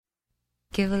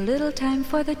Give a little time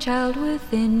for the child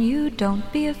within you. Don't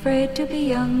be afraid to be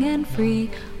young and free.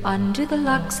 Undo the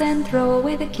locks and throw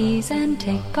away the keys and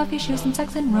take off your shoes and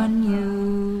socks and run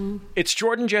you. It's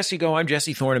Jordan Jesse Go. I'm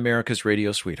Jesse Thorne, America's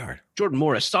radio sweetheart. Jordan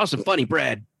Morris saw some funny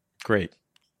bread. Great.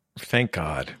 Thank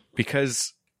God.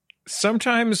 Because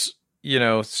sometimes when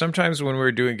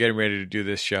we're getting ready to do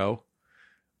this show,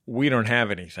 we don't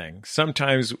have anything.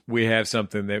 Sometimes we have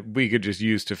something that we could just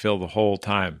use to fill the whole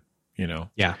time.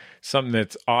 Yeah. Something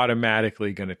that's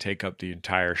automatically going to take up the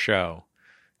entire show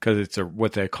because it's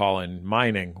what they call in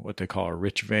mining, what they call a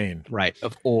rich vein. Right.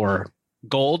 Or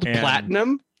gold,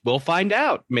 platinum. We'll find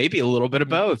out. Maybe a little bit of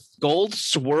both. Gold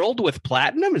swirled with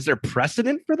platinum. Is there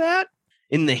precedent for that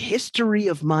in the history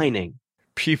of mining?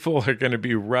 People are going to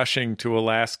be rushing to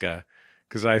Alaska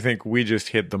because I think we just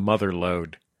hit the mother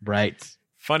lode. Right.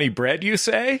 Funny bread, you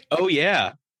say? Oh,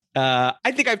 yeah. I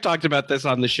think I've talked about this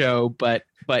on the show, but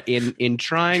in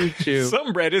trying to...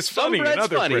 Some bread is funny and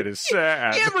other bread is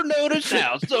sad. You ever notice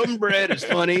how some bread is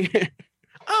funny?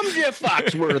 I'm Jeff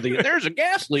Foxworthy. There's a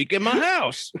gas leak in my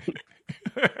house.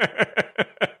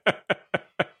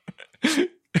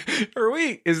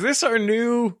 Is this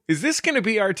going to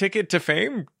be our ticket to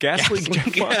fame? Gas leak Jeff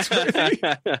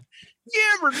Foxworthy? You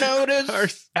ever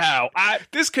notice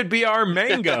this could be our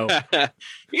mango.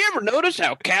 You ever notice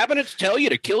how cabinets tell you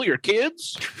to kill your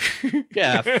kids?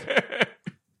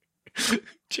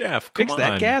 Jeff, come fix on.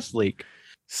 that gas leak.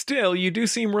 Still, you do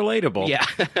seem relatable. Yeah.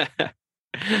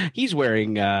 He's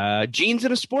wearing jeans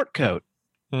and a sport coat.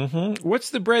 Mm-hmm. What's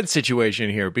the bread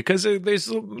situation here? Because there's,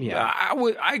 look,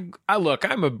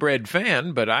 I'm a bread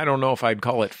fan, but I don't know if I'd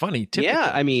call it funny. Typically.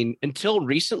 Yeah, I mean, until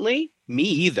recently, me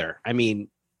either. I mean,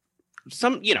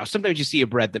 sometimes you see a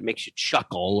bread that makes you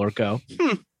chuckle or go,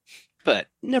 but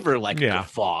never like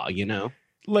guffaw,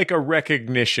 like a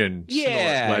recognition.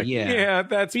 Yeah, yeah,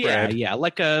 that's bread. Yeah,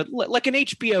 like an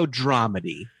HBO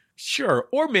dramedy. Sure,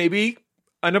 or maybe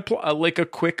like a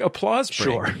quick applause break.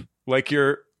 Sure, like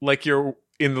you're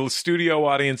in the studio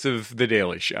audience of The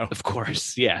Daily Show. Of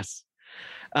course, yes.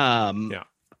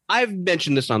 I've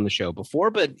mentioned this on the show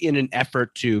before, but in an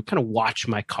effort to kind of watch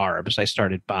my carbs, I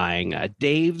started buying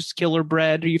Dave's Killer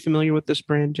Bread. Are you familiar with this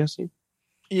brand, Jesse?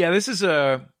 Yeah, this is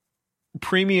a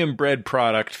premium bread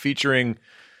product featuring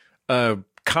a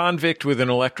convict with an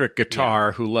electric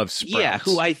guitar who loves Sprouts. Yeah,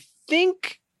 who I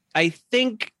think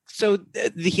so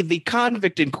the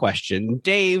convict in question,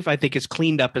 Dave, I think has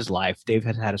cleaned up his life. Dave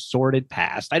had a sordid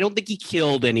past. I don't think he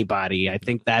killed anybody. I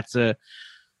think that's a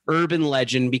urban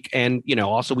legend, and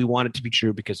also we want it to be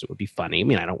true because it would be funny. I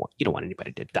mean, you don't want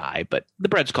anybody to die, but the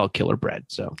bread's called Killer Bread,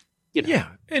 so yeah,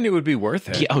 and it would be worth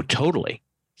it. Yeah, oh, totally.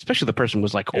 Especially the person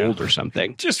was like old or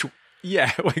something. Just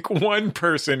like one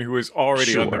person who was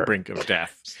already on the brink of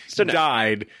death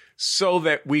died, so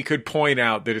that we could point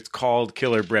out that it's called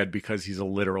Killer Bread because he's a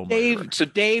literal murderer.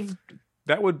 Dave,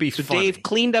 that would be funny. Dave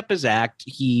cleaned up his act.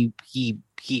 He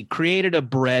created a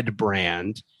bread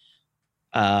brand.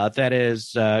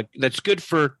 That's good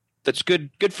for the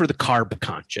carb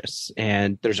conscious.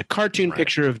 And there's a cartoon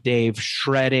picture of Dave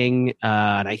shredding,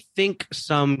 and I think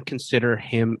some consider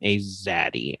him a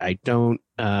zaddy. I don't.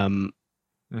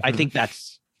 I think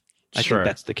that's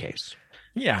the case.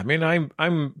 Yeah, I mean,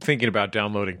 I'm thinking about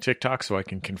downloading TikTok so I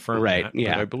can confirm that.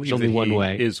 Yeah, but I believe only one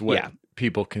way is what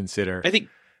people consider. I think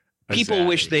people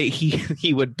wish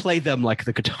he would play them like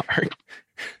the guitar.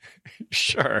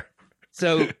 Sure.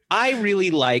 So I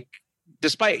really like,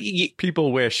 despite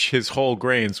people wish his whole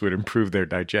grains would improve their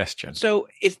digestion. So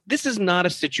if this is not a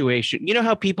situation,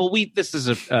 how people this is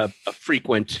a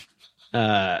frequent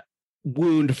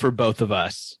wound for both of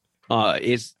us,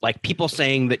 is like people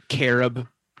saying that carob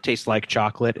tastes like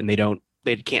chocolate and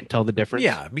they can't tell the difference.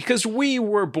 Yeah, because we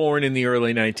were born in the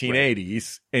early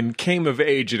 1980s and came of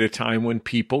age at a time when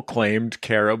people claimed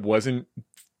carob wasn't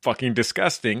fucking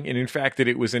disgusting, and in fact that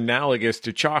it was analogous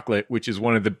to chocolate, which is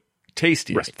one of the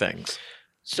tastiest things.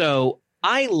 So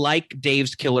I like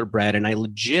Dave's Killer Bread, and I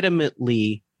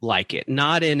legitimately like it.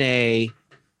 Not in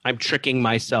I'm tricking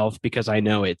myself because I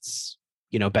know it's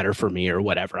better for me or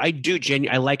whatever. I do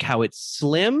I like how it's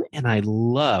slim, and I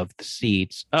love the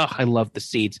seeds. Oh, I love the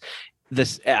seeds.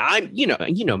 I'm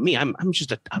me. I'm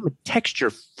a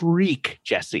texture freak,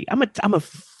 Jesse. I'm a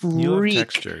freak. You love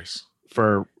textures.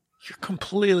 You're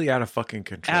completely out of fucking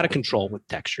control. Out of control with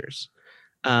textures.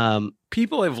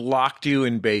 People have locked you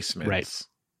in basements,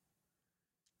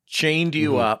 chained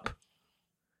you up,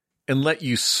 and let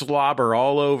you slobber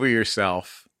all over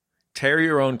yourself, tear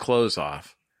your own clothes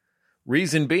off.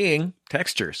 Reason being,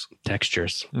 textures.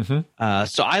 Mm-hmm.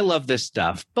 So I love this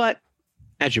stuff, but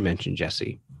as you mentioned,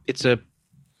 Jesse, it's a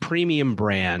premium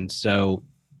brand, so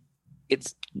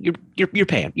you're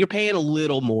paying a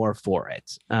little more for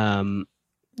it.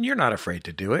 You're not afraid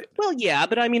to do it. Well, yeah,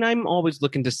 but I mean, I'm always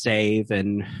looking to save,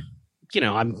 and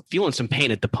I'm feeling some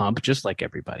pain at the pump, just like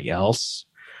everybody else.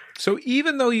 So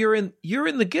even though you're in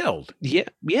the guild, yeah.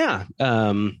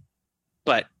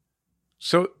 But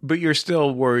you're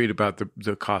still worried about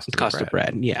the cost of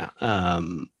bread. Yeah.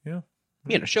 Yeah.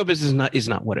 Show business is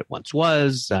not what it once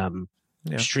was.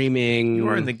 Streaming. You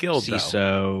are in the guild,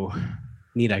 so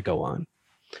need I go on?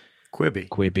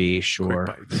 Quibi,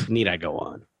 sure. Need I go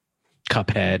on?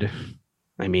 Cuphead.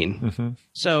 I mean,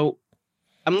 So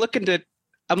I'm looking to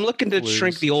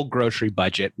shrink the old grocery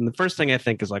budget, and the first thing I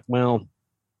think is like, well,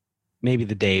 maybe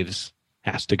the Dave's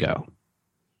has to go.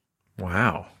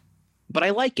 Wow. But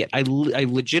I like it. I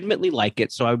legitimately like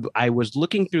it. So I was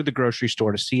looking through the grocery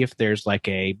store to see if there's like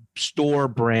a store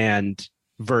brand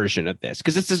version of this,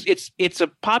 because it's a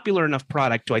popular enough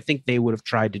product to I think they would have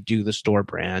tried to do the store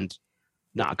brand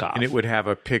knockoff, and it would have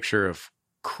a picture of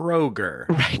Kroger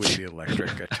with the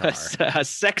electric guitar. a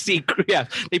sexy,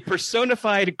 they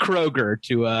personified Kroger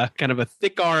to a kind of a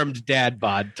thick-armed dad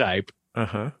bod type.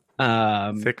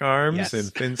 Thick arms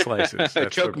and thin slices.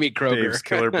 That's Choke me, Kroger. Dave's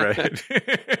Killer Bread.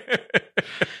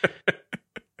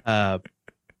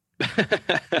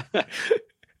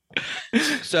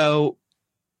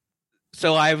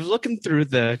 So I was looking through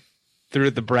the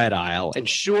bread aisle, and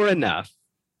sure enough,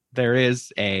 there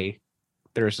is a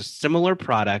similar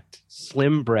product,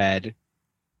 slim bread,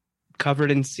 covered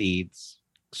in seeds,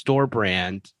 store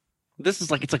brand. This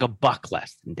is it's like $1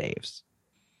 less than Dave's.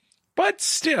 But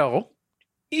still,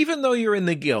 even though you're in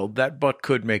the guild, that buck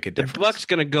could make a difference. The buck's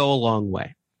going to go a long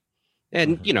way.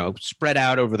 And, spread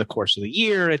out over the course of the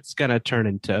year, it's going to turn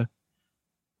into,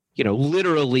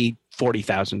 literally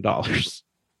 $40,000.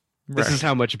 This is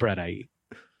how much bread I eat.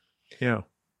 Yeah.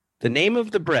 The name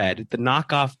of the bread, the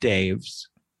knockoff Dave's,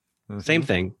 same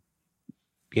thing.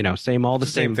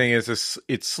 Same thing as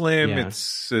it's slim,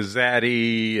 it's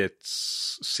zaddy,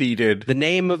 it's seeded. The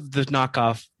name of the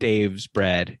knockoff Dave's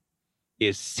bread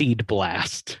is Seed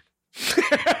Blast.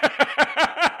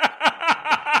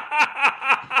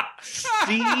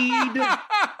 Seed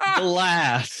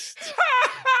Blast.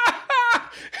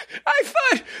 I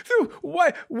thought,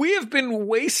 what? We have been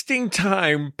wasting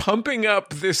time pumping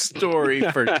up this story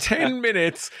for 10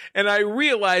 minutes, and I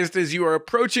realized as you are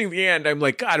approaching the end, I'm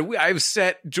like, God, I've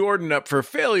set Jordan up for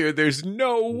failure. There's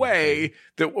no way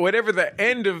that whatever the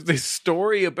end of this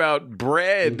story about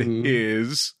bread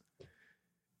is,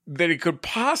 that it could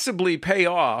possibly pay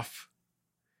off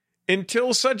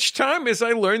until such time as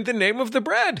I learned the name of the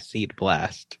bread. Seed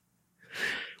Blast.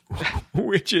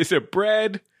 Which is a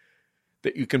bread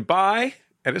that you can buy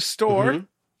at a store.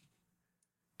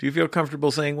 Do you feel comfortable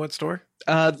saying what store?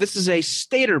 This is a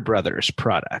Stater Brothers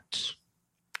product.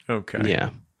 Okay. Yeah.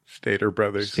 Stater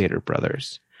Brothers.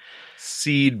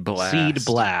 Seed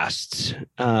Blast.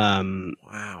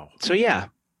 Wow. So yeah.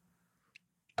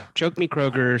 Choke me,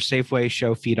 Kroger, Safeway,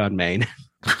 show feet on Main.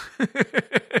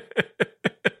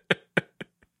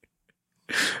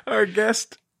 Our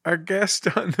guest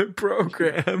on the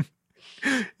program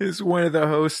is one of the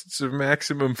hosts of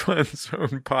Maximum Fun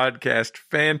Zone podcast,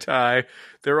 Fantai.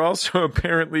 They're also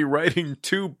apparently writing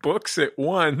 2 books at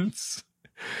once.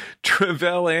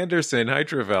 Tre'vell Anderson. Hi,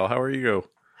 Tre'vell. How are you?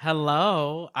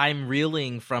 Hello. I'm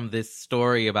reeling from this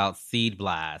story about Seed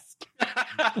Blast.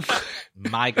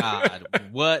 My God.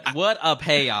 What a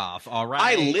payoff. All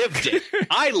right.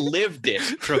 I lived it,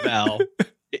 Tre'vell.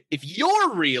 If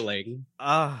you're reeling...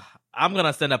 I'm going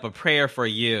to send up a prayer for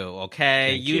you,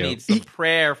 okay? You need some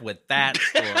prayer with that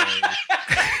story.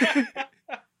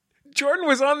 Jordan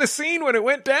was on the scene when it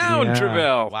went down,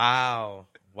 Tre'vell. Wow.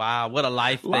 What a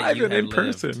life Live that you and have in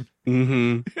person.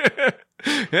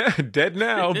 Yeah, dead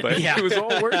now, but it was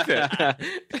all worth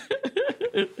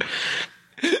it.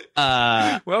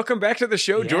 Welcome back to the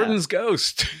show, Jordan's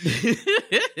Ghost.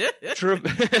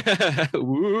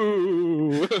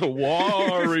 Woo,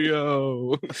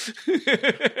 Wario.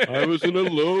 I was in a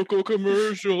local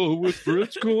commercial with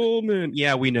Fritz Coleman.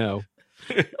 Yeah, we know.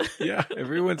 Yeah,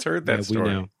 everyone's heard that story.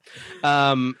 We know.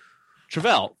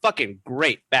 Tre'vell, fucking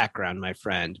great background, my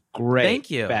friend. Great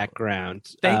Thank you. Background.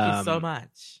 Thank you so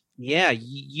much. Yeah,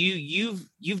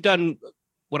 you've done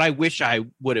what I wish I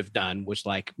would have done, was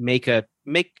make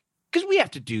because we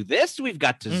have to do this. We've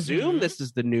got to Zoom. This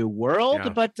is the new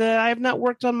world, but I have not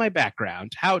worked on my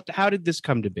background. How did this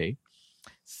come to be?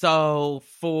 So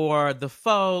for the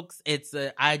folks,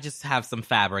 I just have some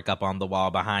fabric up on the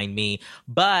wall behind me.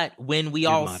 But when we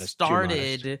all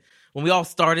started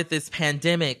this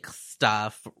pandemic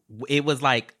stuff, it was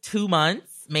like 2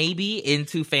 months maybe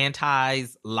into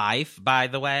Fantai's life, by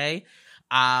the way.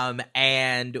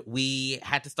 And we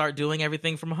had to start doing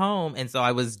everything from home. And so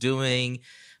I was doing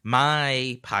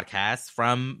my podcast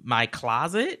from my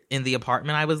closet in the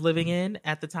apartment I was living in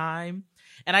at the time.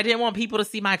 And I didn't want people to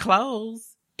see my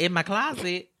clothes in my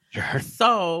closet. Sure.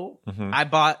 So I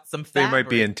bought some fabric. They might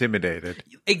be intimidated.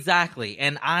 Exactly.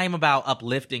 And I'm about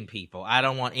uplifting people. I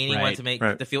don't want anyone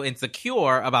to feel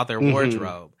insecure about their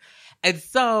wardrobe. And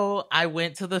so I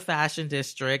went to the fashion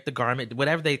district, the garment,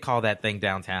 whatever they call that thing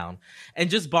downtown, and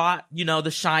just bought,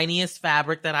 the shiniest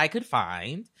fabric that I could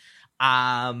find.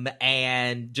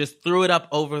 And just threw it up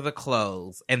over the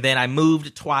clothes. And then I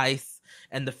moved twice,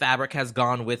 and the fabric has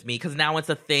gone with me because now it's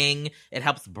a thing. It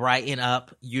helps brighten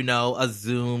up, a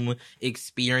Zoom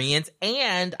experience.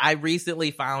 And I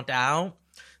recently found out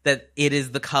that it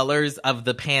is the colors of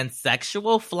the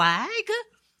pansexual flag,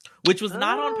 which was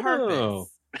not on purpose.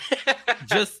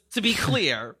 Just to be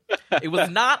clear, it was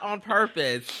not on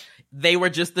purpose. They were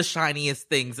just the shiniest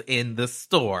things in the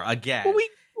store. Again, well,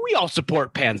 we all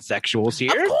support pansexuals here,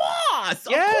 of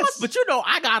course. But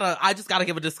I just gotta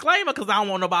give a disclaimer because I don't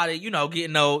want nobody,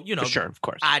 getting no, sure, of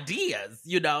course, ideas.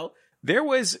 There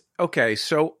was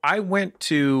so I went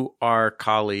to our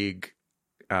colleague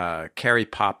Carrie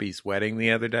Poppy's wedding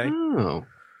the other day. Oh,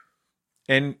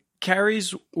 and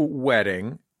Carrie's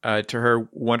wedding. To her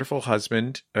wonderful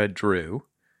husband, Drew.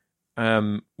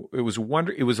 It was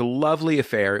a lovely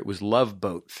affair. It was Love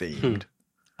Boat themed.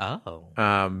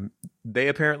 Oh. They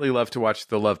apparently love to watch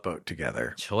the Love Boat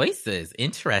together. Choices.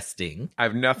 Interesting. I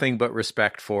have nothing but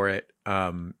respect for it.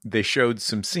 They showed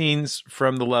some scenes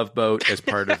from the Love Boat as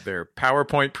part of their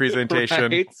PowerPoint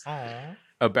presentation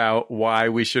about why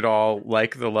we should all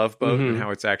like the Love Boat and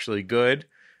how it's actually good.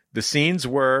 The scenes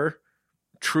were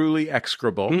truly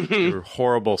execrable. They were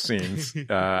horrible scenes.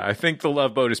 I think The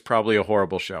Love Boat is probably a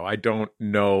horrible show. I don't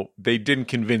know. They didn't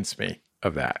convince me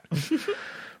of that.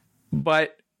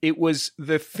 But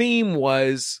the theme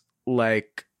was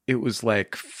like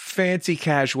fancy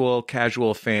casual,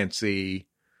 casual fancy,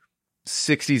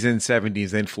 60s and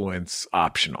 70s influence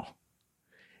optional.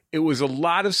 It was a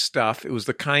lot of stuff. It was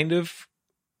the kind of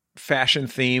fashion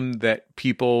theme that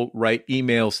people write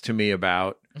emails to me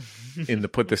about in the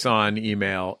Put This On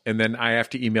email, and then I have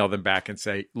to email them back and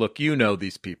say, look,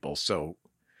 these people, so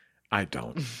I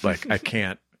don't. I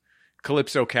can't.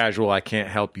 Calypso casual, I can't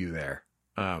help you there.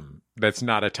 That's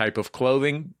not a type of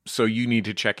clothing, so you need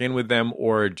to check in with them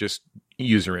or just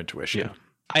use your intuition. Yeah.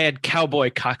 I had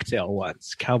cowboy cocktail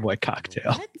once. Cowboy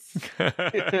cocktail.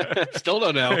 Still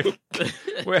don't know.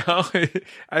 Well,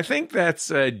 I think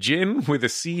that's gin with a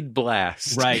seed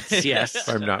blast. Right, yes. If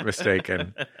I'm not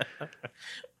mistaken.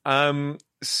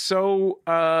 So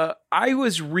I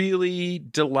was really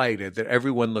delighted that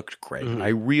everyone looked great. I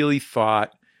really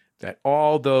thought that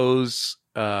all those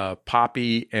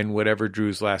Poppy and whatever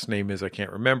Drew's last name is, I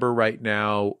can't remember right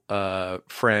now,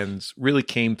 friends really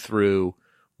came through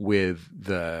with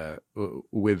the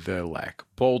like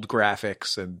bold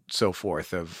graphics and so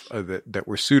forth that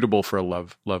were suitable for a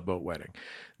love boat wedding.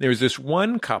 There was this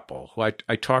one couple who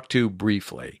I talked to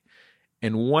briefly,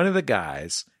 and one of the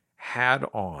guys had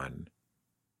on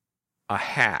a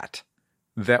hat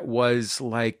that was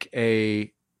like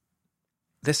the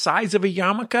size of a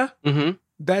yarmulke,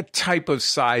 that type of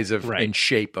size of and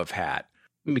shape of hat.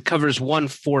 It covers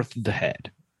 1/4 of the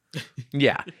head.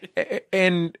 Yeah.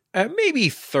 And maybe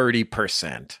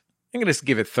 30%. I'm going to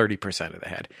give it 30% of the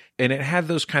head. And it had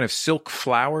those kind of silk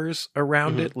flowers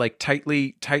around it, like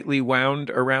tightly wound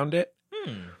around it.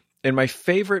 And my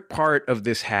favorite part of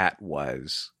this hat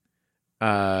was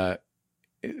that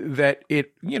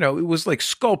it was like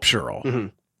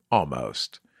sculptural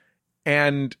almost.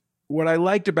 And what I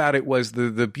liked about it was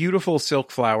the beautiful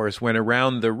silk flowers went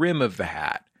around the rim of the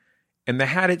hat. And the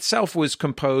hat itself was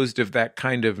composed of that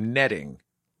kind of netting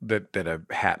that a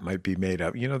hat might be made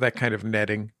of. That kind of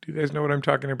netting. Do you guys know what I'm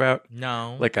talking about?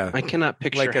 No. I cannot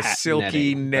picture like a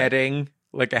silky netting,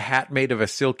 like a hat made of a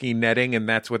silky netting, and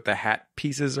that's what the hat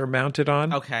pieces are mounted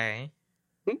on. Okay.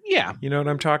 Yeah. You know what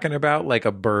I'm talking about? Like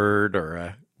a bird or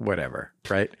a whatever,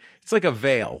 right? It's like a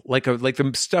veil, like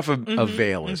the stuff a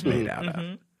veil is made out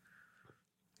of.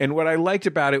 And what I liked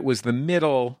about it was the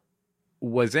middle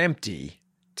was empty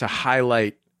to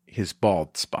highlight his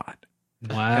bald spot.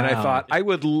 Wow. And I thought I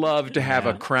would love to have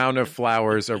a crown of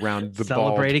flowers around the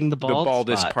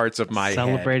baldest parts of my head.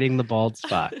 Celebrating the bald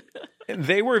spot.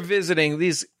 They were visiting,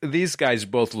 these guys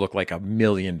both look like $1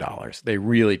 million. They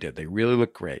really did. They really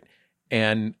look great.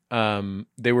 And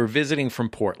they were visiting from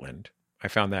Portland. I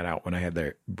found that out when I had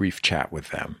their brief chat with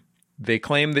them. They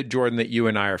claim that, Jordan, that you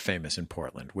and I are famous in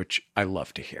Portland, which I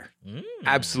love to hear.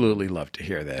 Absolutely love to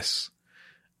hear this.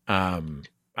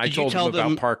 I told them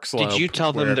about Park Slope. Did you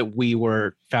tell them that we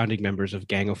were founding members of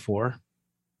Gang of Four?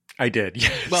 I did,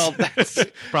 yes. Well, that's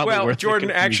probably where Jordan,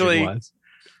 the actually, was.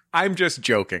 I'm just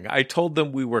joking. I told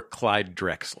them we were Clyde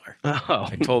Drexler. Oh.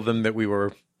 I told them that we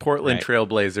were Portland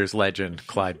Trailblazers legend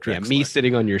Clyde Drexler. Yeah, me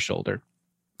sitting on your shoulder.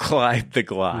 Clyde the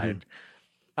Glide.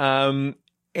 Mm-hmm.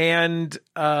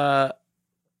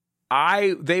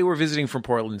 They were visiting from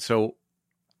Portland, so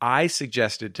I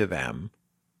suggested to them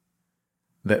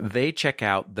that they check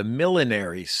out the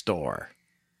Millinery store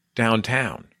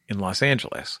downtown in Los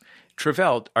Angeles.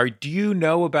 Tre'vell, do you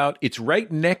know about? It's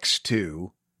right next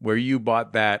to where you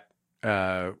bought that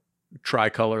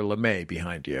tricolor lame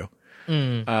behind you.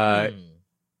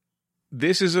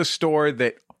 This is a store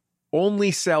that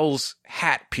only sells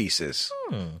hat pieces.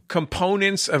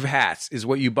 Components of hats is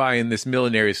what you buy in this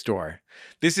Millinery store.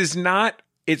 This is not,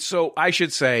 I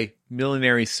should say,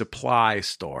 Millinery supply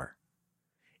store.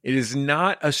 It is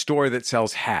not a store that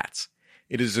sells hats.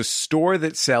 It is a store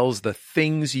that sells the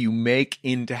things you make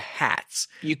into hats.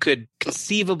 You could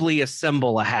conceivably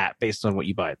assemble a hat based on what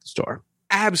you buy at the store.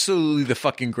 Absolutely the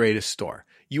fucking greatest store.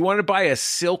 You want to buy a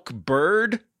silk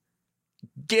bird?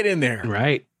 Get in there.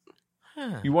 Right.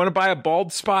 You want to buy a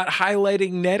bald spot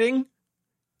highlighting netting?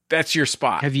 That's your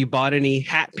spot. Have you bought any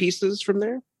hat pieces from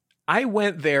there? I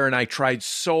went there and I tried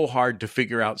so hard to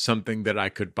figure out something that I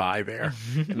could buy there.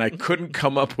 And I couldn't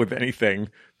come up with anything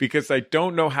because I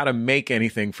don't know how to make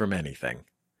anything from anything.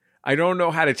 I don't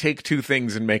know how to take two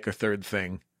things and make a third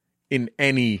thing in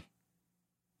any.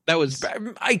 That was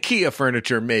IKEA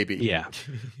furniture, maybe. Yeah.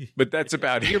 But that's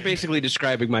about it. You're basically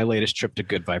describing my latest trip to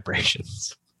Good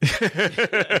Vibrations. Well,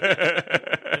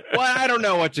 I don't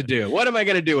know what to do. What am I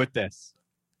going to do with this?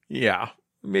 Yeah.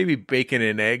 Maybe bacon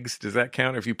and eggs. Does that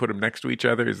count if you put them next to each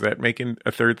other? Is that making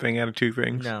a third thing out of two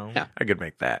things? No. Yeah. I could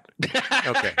make that.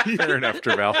 Okay. Fair enough,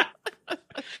 Tre'vell.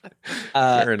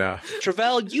 Fair enough.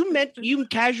 Tre'vell, you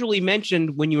casually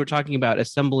mentioned when you were talking about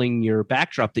assembling your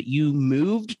backdrop that you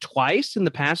moved twice in the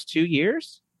past 2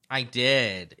 years? I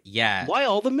did. Yeah. Why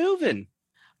all the moving?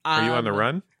 Are you on the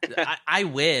run? I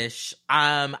wish.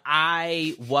 I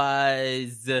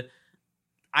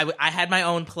had my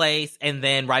own place, and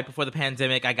then right before the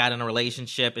pandemic, I got in a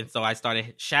relationship, and so I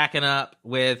started shacking up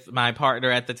with my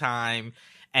partner at the time,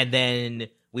 and then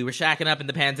we were shacking up in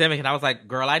the pandemic, and I was like,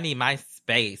 girl, I need my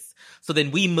space. So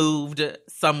then we moved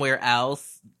somewhere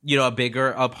else, a bigger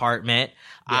apartment,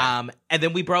 and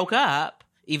then we broke up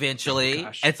eventually,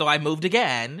 and so I moved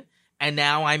again, and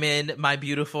now I'm in my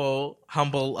beautiful,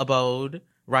 humble abode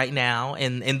right now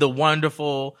in the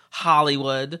wonderful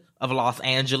Hollywood of Los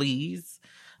Angeles.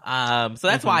 So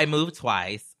that's why I moved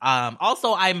twice.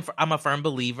 Also, I'm a firm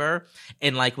believer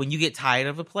in, like, when you get tired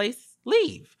of a place,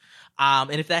 leave.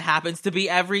 And if that happens to be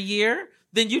every year,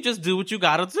 then you just do what you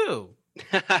gotta do.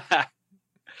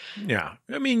 Yeah.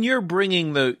 I mean, you're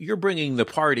bringing the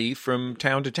party from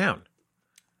town to town.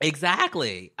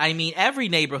 Exactly. I mean, every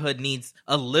neighborhood needs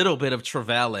a little bit of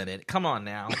Tre'vell in it. Come on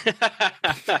now.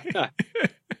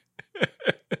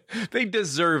 They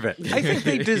deserve it. I think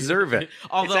they deserve it.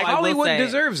 Although Hollywood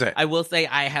deserves it. I will say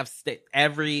I have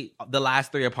the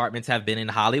last 3 apartments have been in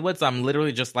Hollywood, so I'm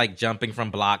literally just like jumping from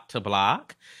block to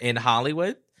block in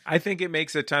Hollywood. I think it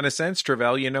makes a ton of sense,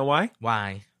 Tre'vell. You know why?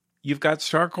 Why? You've got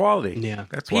star quality. Yeah.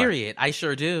 That's Period. Why. I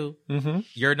sure do. Mm-hmm.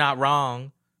 You're not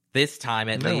wrong. This time,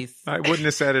 at least. I wouldn't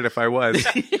have said it if I was.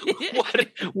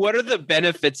 What are the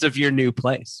benefits of your new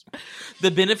place? The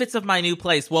benefits of my new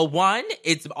place. Well, one,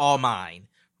 it's all mine,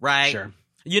 right? Sure.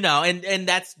 And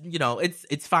that's,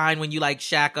 it's fine when you like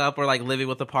shack up or like living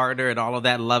with a partner and all of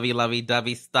that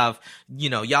lovey-dovey stuff.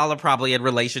 Y'all are probably in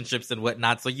relationships and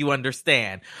whatnot, so you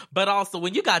understand. But also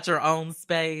when you got your own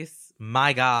space,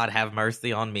 my God, have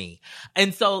mercy on me.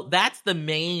 And so that's the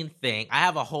main thing. I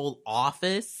have a whole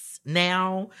office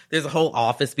now. There's a whole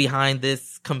office behind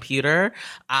this computer.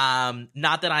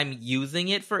 Not that I'm using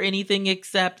it for anything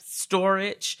except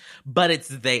storage, but it's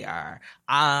there.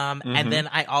 And then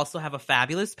I also have a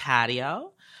fabulous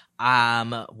patio,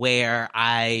 where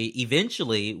I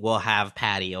eventually will have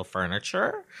patio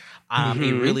furniture, a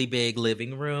really big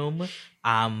living room.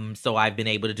 So I've been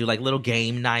able to do like little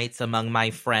game nights among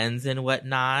my friends and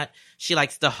whatnot. She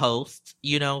likes to host,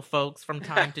 folks from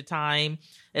time to time.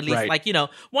 At least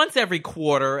once every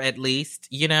quarter, at least,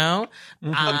 A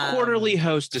quarterly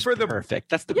host is perfect.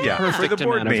 That's the perfect for the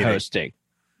board amount meeting. of hosting.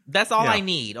 That's all I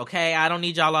need, okay? I don't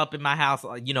need y'all up in my house,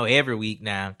 every week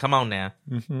now. Come on now.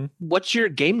 Mm-hmm. What's your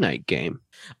game night game?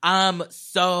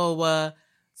 So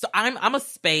I'm a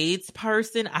spades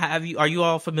person. Are you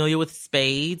all familiar with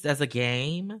spades as a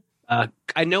game?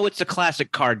 I know it's a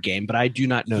classic card game, but I do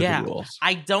not know the rules.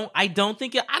 I don't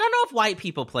think I don't know if white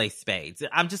people play spades.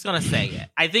 I'm just gonna say it.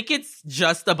 I think it's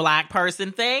just a black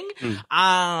person thing.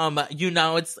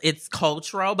 It's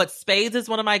cultural, but spades is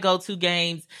one of my go-to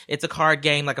games. It's a card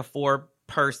game, like a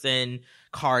 4-person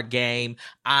card game.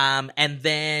 And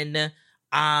then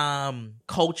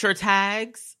culture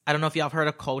tags. I don't know if y'all have heard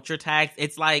of culture tags.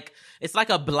 It's like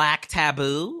a black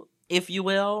taboo, if you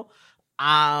will.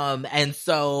 And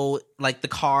so like the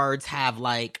cards have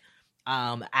like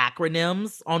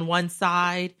acronyms on one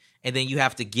side, and then you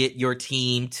have to get your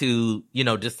team to,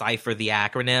 decipher the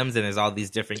acronyms, and there's all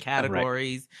these different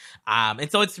categories. Right.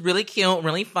 And so it's really cute,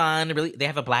 really fun. They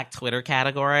have a Black Twitter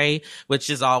category,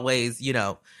 which is always,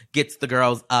 gets the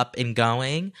girls up and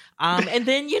going. And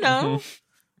then,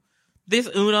 this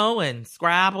Uno and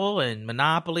Scrabble and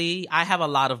Monopoly. I have a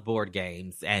lot of board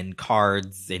games and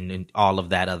cards and all of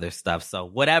that other stuff. So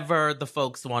whatever the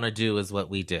folks want to do is what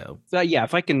we do. So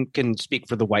if I can speak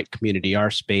for the white community, our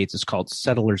spades is called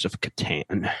Settlers of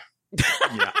Catan.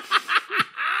 Yeah.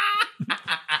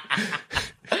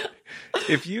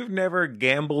 If you've never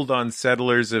gambled on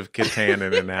Settlers of Catan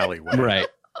in an alleyway, right?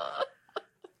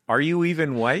 Are you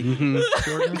even white,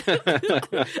 Jordan?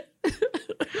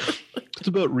 It's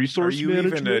about resource management. Are you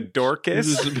even a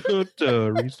Dorcas? It's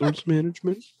about resource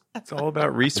management. It's all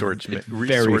about resource management,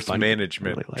 really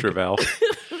like Tre'vell.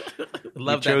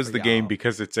 Love we chose the game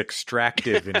because it's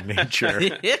extractive in nature.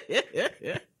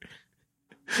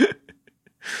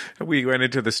 We went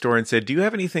into the store and said, "Do you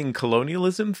have anything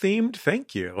colonialism themed?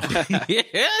 Thank you."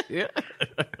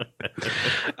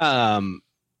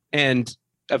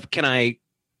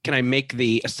 Can I make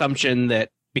the assumption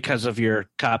that because of your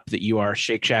cup that you are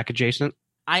Shake Shack adjacent?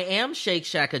 I am Shake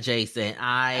Shack adjacent.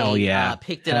 I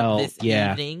picked it up this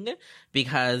evening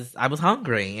because I was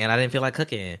hungry and I didn't feel like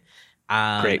cooking.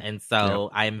 Great. And so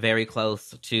I am very close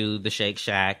to the Shake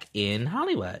Shack in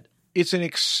Hollywood. It's an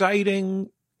exciting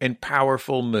and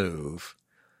powerful move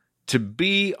to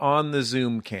be on the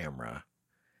Zoom camera,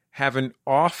 have an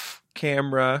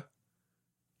off-camera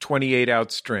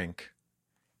 28-ounce drink,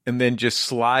 and then just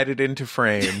slide it into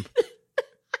frame.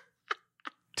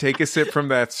 Take a sip from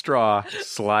that straw,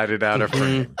 slide it out of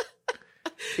frame.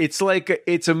 It's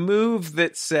a move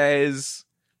that says,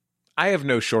 I have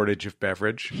no shortage of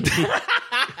beverage.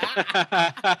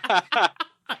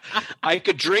 I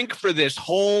could drink for this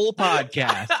whole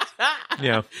podcast.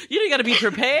 Yeah. You got to be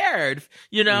prepared,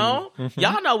 Mm-hmm.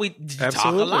 Y'all know we talk a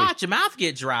lot. Your mouth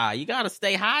get dry. You got to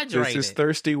stay hydrated. This is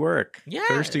thirsty work. Yes.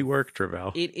 Thirsty work,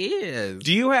 Tre'vell. It is.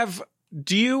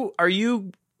 Are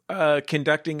you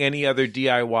conducting any other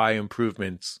DIY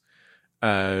improvements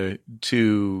to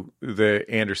the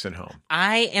Anderson home?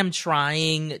 I've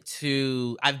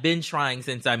been trying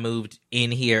since I moved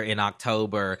in here in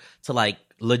October to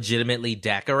legitimately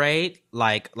decorate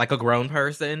like a grown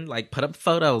person, put up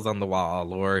photos on the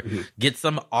wall or get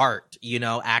some art,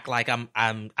 act like I'm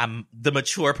the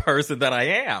mature person that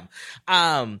I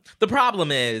am. The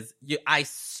problem is I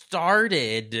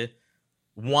started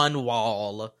one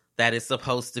wall that is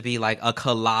supposed to be like a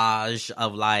collage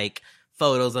of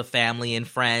photos of family and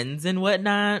friends and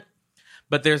whatnot.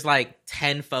 But there's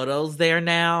 10 photos there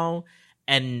now.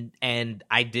 And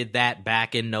I did that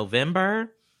back in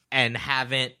November and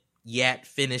haven't yet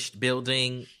finished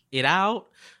building it out.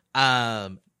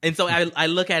 And so I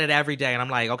look at it every day and I'm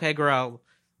like, okay, girl,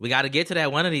 we got to get to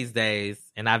that one of these days.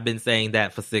 And I've been saying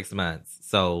that for 6 months.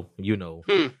 So,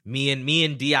 me and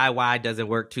DIY doesn't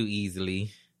work too easily.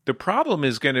 The problem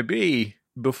is going to be,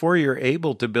 before you're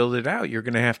able to build it out, you're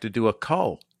going to have to do a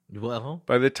cull. Well,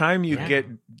 by the time you get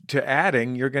to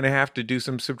adding, you're going to have to do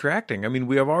some subtracting. I mean,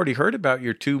 we have already heard about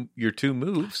your two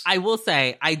moves. I will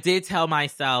say, I did tell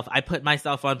myself, I put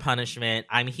myself on punishment.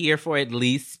 I'm here for at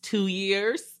least 2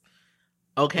 years.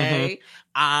 Okay.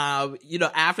 Mm-hmm.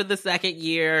 After the second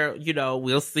year,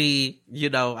 we'll see,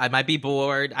 I might be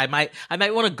bored. I might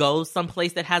want to go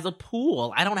someplace that has a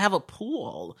pool. I don't have a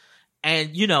pool.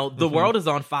 And, the world is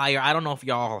on fire. I don't know if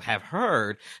y'all have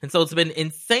heard. And so it's been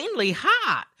insanely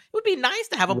hot. It would be nice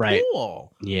to have a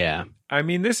pool. Yeah. I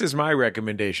mean, this is my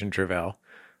recommendation, Tre'vell.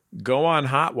 Go on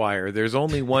Hotwire. There's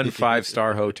only one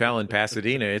 5-star hotel in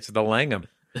Pasadena. It's the Langham.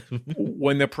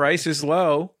 When the price is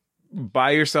low,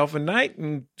 buy yourself a night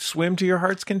and swim to your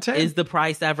heart's content. Is the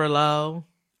price ever low?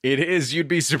 It is. You'd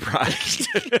be surprised.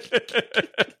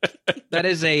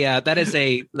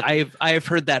 I've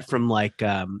heard that from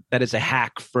that is a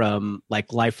hack from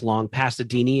lifelong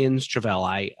Pasadenians.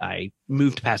 Tre'vell, I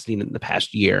moved to Pasadena in the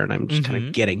past year and I'm just kind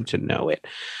of getting to know it.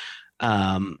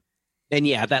 And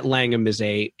yeah, that Langham is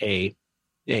a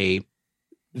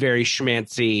very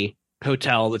schmancy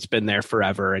hotel that's been there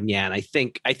forever. And and I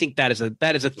think that is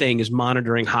a thing, is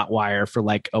monitoring Hotwire for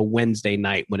like a Wednesday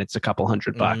night when it's a couple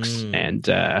 $100 and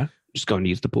just going to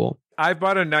use the pool. I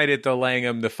bought a night at the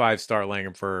Langham, the 5-star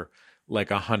Langham, for like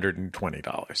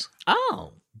 $120.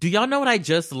 Oh. Do y'all know what I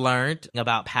just learned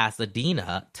about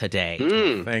Pasadena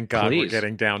today? Thank God we're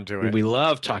getting down to it. We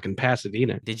love talking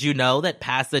Pasadena. Did you know that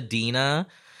Pasadena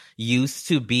used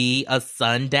to be a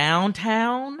sundown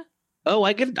town? Oh,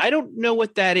 I don't know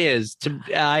what that is.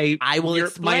 I will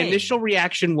explain. My initial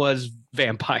reaction was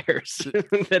vampires.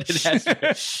 That it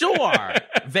has Sure.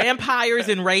 Vampires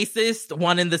and racist,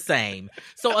 one and the same.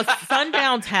 So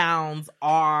sundown towns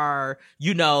are,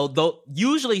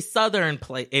 usually southern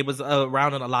place. It was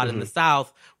around a lot in the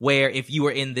South, where if you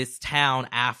were in this town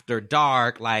after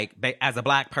dark, like as a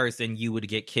black person, you would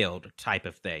get killed type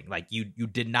of thing. Like you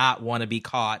did not want to be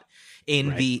caught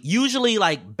in the usually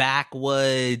like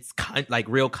backwoods, like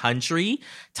real country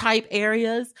type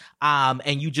areas.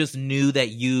 And you just knew that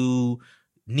you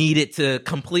needed to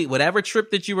complete whatever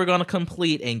trip that you were going to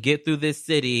complete and get through this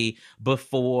city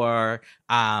before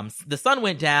the sun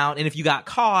went down. And if you got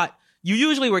caught, you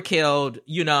usually were killed,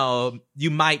 you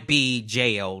might be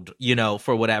jailed,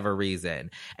 for whatever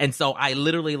reason. And so I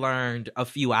literally learned a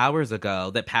few hours ago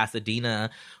that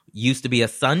Pasadena used to be a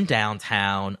sundown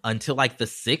town until like the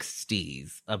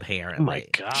 60s, apparently. Oh my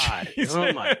God.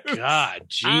 Oh my God.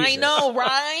 Jesus. I know,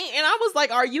 right? And I was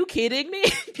like, are you kidding me?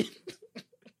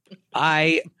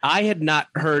 I had not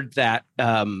heard that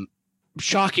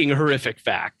shocking, horrific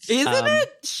fact. Isn't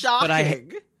it shocking?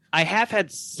 But I have had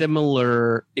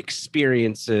similar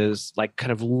experiences, like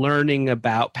kind of learning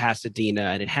about Pasadena,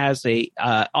 and it has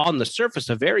on the surface,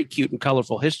 a very cute and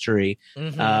colorful history.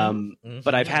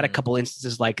 But I've had a couple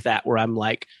instances like that where I'm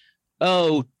like,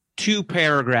 oh, 2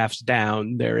 paragraphs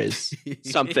down, there is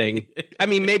something. I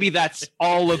mean, maybe that's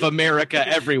all of America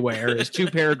everywhere. Is 2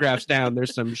 paragraphs down,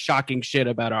 there's some shocking shit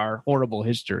about our horrible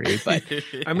history. But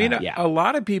I mean, a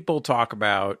lot of people talk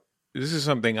about, this is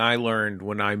something I learned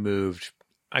when I moved.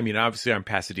 I mean, obviously I'm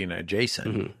Pasadena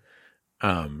adjacent,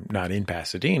 not in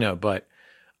Pasadena, but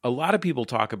a lot of people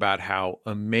talk about how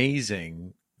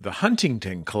amazing the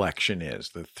Huntington collection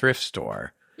is, the thrift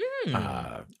store.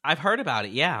 I've heard about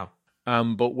it, yeah.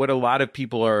 But what a lot of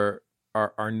people are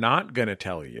not going to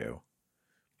tell you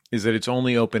is that it's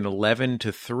only open 11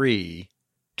 to 3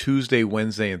 Tuesday,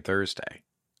 Wednesday, and Thursday.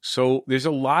 So there's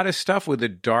a lot of stuff with a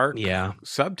dark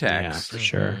subtext. Yeah, for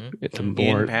sure. It's in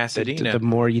Pasadena. The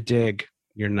more you dig,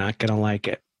 you're not going to like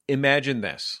it. Imagine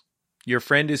this. Your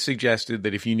friend has suggested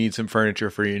that if you need some furniture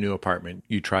for your new apartment,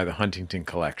 you try the Huntington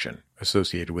collection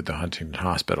associated with the Huntington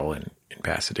Hospital in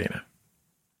Pasadena.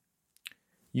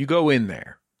 You go in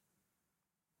there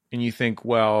and you think,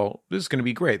 well, this is going to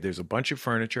be great. There's a bunch of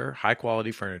furniture, high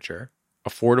quality furniture,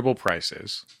 affordable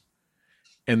prices,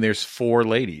 and there's 4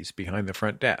 ladies behind the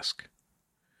front desk.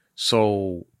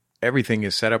 So everything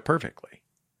is set up perfectly.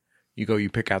 You go, you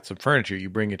pick out some furniture, you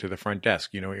bring it to the front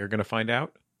desk. You know what you're going to find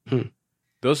out?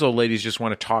 Those old ladies just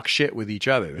want to talk shit with each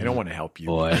other. They don't want to help you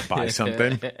buy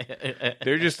something.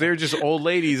 They're just old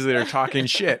ladies that are talking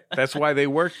shit. That's why they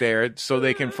work there, so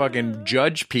they can fucking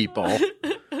judge people.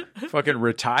 Fucking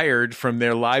retired from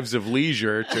their lives of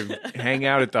leisure to hang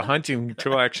out at the Huntington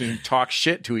collection and talk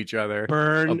shit to each other.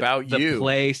 Burn about the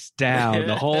place down,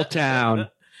 the whole town.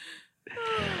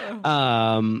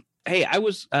 Hey, I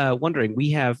was wondering,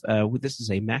 we have this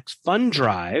is a Max Fun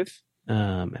Drive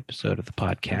episode of the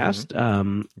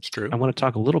podcast. It's true. I want to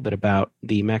talk a little bit about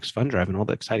the Max Fun Drive and all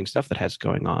the exciting stuff that has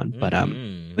going on. But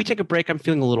we take a break. I'm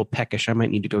feeling a little peckish. I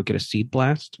might need to go get a seed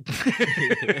blast.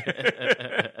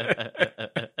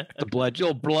 The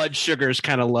blood sugar is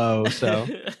kind of low, so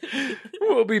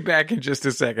we'll be back in just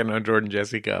a second on Jordan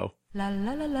Jesse Go.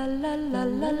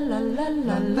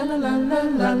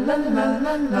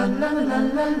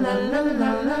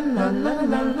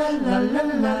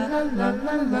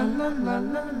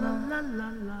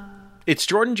 It's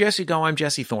Jordan Jesse Go. I'm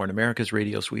Jesse Thorne, America's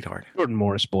radio sweetheart. Jordan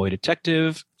Morris, boy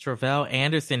detective. Tre'vell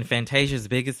Anderson, Fantasia's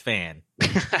biggest fan.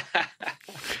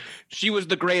 She was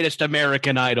the greatest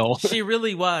American Idol. She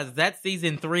really was. That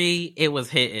season 3, it was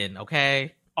hitting,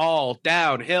 okay? All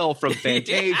downhill from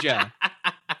Fantasia.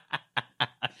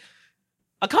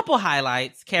 A couple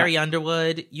highlights. Carrie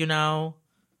Underwood, Well,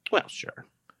 sure.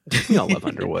 We all love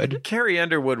Underwood. Carrie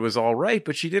Underwood was all right,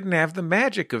 but she didn't have the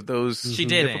magic of those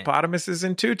hippopotamuses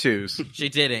and tutus. She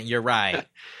didn't. You're right.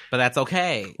 But that's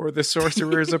okay. Or the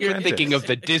Sorcerer's Apprentice. You're thinking of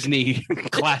the Disney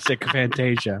classic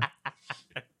Fantasia.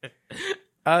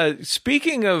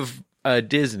 Speaking of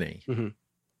Disney,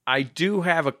 I do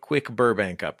have a quick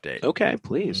Burbank update. Okay,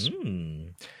 please.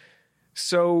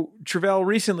 So, Tre'vell,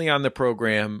 recently on the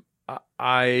program,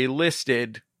 I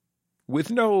listed, with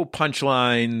no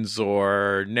punchlines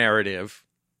or narrative,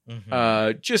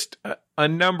 just a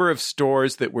number of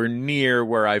stores that were near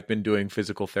where I've been doing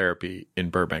physical therapy in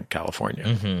Burbank,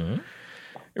 California.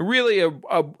 Really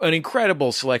an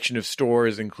incredible selection of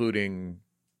stores, including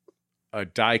a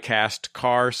die-cast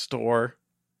car store,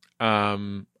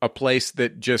 a place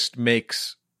that just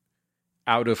makes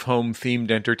out-of-home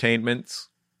themed entertainments.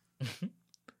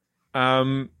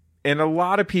 And a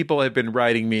lot of people have been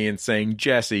writing me and saying,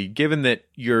 Jesse, given that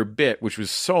your bit, which was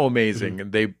so amazing,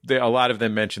 and they a lot of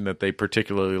them mentioned that they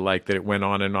particularly liked that it went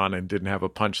on and didn't have a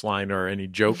punchline or any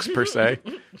jokes per se.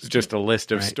 It's just a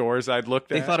list of stores I'd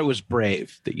looked at. They thought it was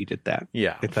brave that you did that.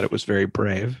 Yeah. They thought it was very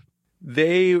brave.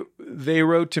 They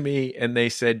wrote to me and they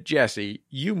said, Jesse,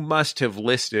 you must have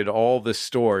listed all the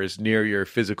stores near your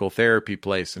physical therapy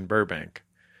place in Burbank.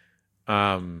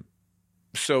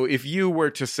 So if you were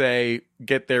to say,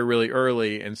 get there really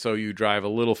early, and so you drive a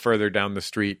little further down the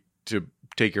street to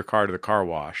take your car to the car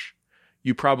wash,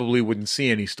 you probably wouldn't see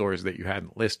any stores that you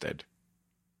hadn't listed.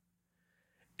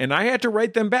 And I had to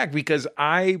write them back because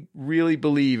I really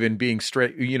believe in being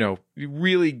straight,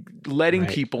 really letting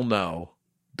people know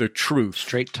the truth.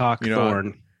 Straight talk,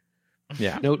 Thorne.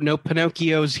 Yeah. No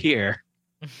Pinocchios here.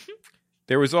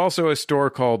 There was also a store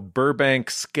called Burbank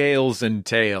Scales and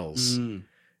Tails.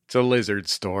 It's a lizard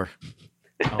store.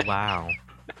 Oh, wow.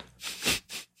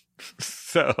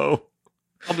 So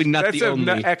probably not the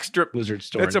only extra lizard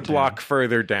store. That's a block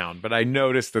further down, but I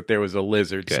noticed that there was a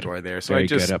lizard store there. So Very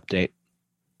good update.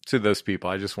 To those people,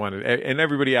 I just wanted, and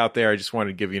everybody out there, I just wanted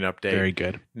to give you an update. Very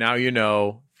good. Now you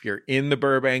know, if you're in the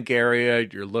Burbank area,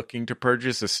 you're looking to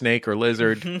purchase a snake or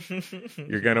lizard,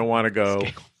 you're going to want to go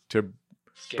to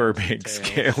Burbank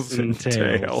Scales and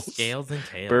Tails. Scales and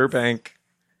Tails. Burbank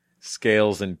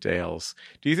Scales and Tails.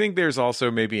 Do you think there's also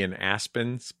maybe an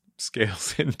Aspen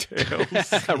Scales and Tails?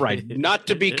 Right. Not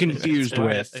to be confused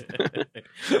with.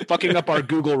 Fucking up our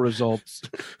Google results.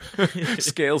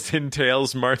 Scales and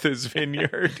Tails, Martha's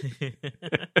Vineyard.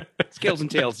 Scales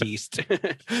and Tails East.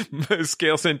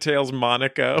 Scales and Tails,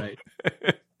 Monaco. Right.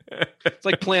 It's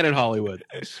like Planet Hollywood.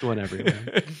 Just one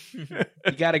everywhere.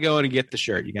 You got to go in and get the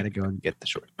shirt.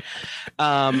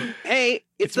 Hey,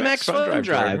 it's the Max Fun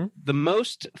Drive. The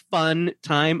most fun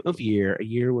time of year. A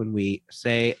year when we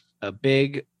say a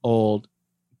big old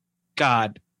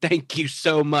God, thank you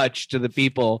so much to the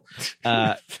people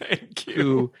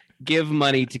who give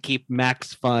money to keep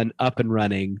Max Fun up and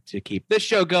running, to keep this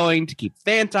show going, to keep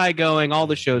Fanti going, all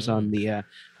the shows on the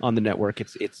network.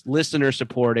 It's listener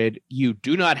supported. You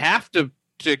do not have to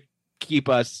keep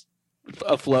us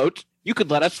afloat. You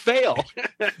could let us fail.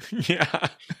 Yeah.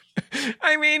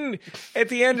 I mean, at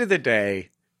the end of the day,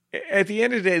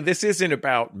 this isn't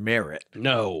about merit.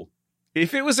 No.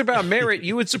 If it was about merit,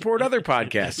 you would support other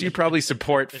podcasts. You'd probably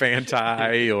support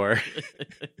Fanti or,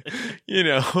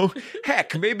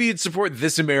 heck, maybe you'd support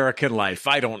This American Life.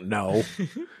 I don't know.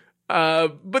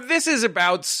 But this is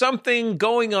about something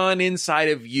going on inside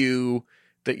of you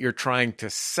that you're trying to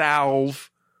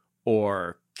salve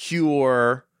or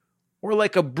cure, or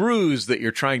like a bruise that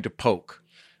you're trying to poke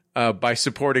by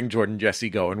supporting Jordan Jesse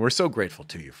Go. And we're so grateful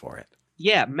to you for it.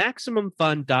 Yeah,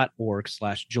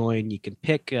 MaximumFun.org/join. You can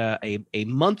pick a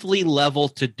monthly level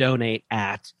to donate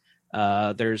at.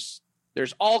 There's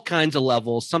all kinds of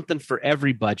levels, something for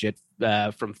every budget,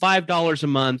 from $5 a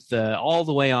month all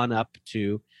the way on up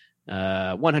to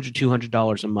 $100,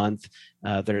 $200 a month.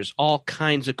 There's all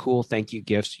kinds of cool thank you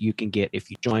gifts you can get if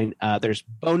you join. There's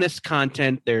bonus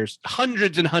content. There's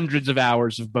hundreds and hundreds of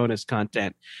hours of bonus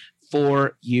content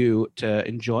for you to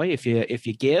enjoy if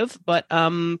you give. But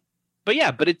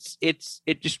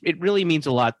it really means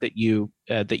a lot that you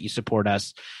support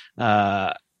us.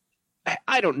 I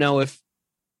don't know if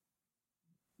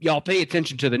y'all pay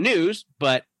attention to the news,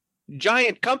 but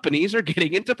giant companies are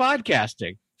getting into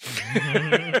podcasting.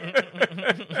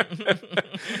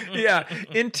 Yeah,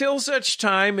 until such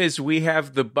time as we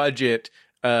have the budget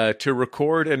to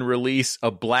record and release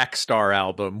a Black Star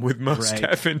album with Mos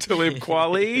Def and Talib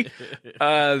Kweli,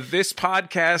 this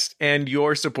podcast and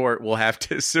your support will have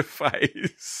to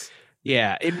suffice.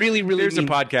 Yeah, it really there's a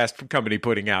podcast company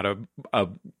putting out a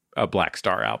Black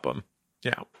Star album.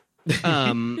 Yeah.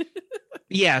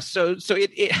 Yeah, so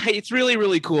it's really,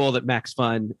 really cool that Max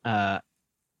Fun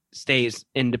stays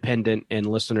independent and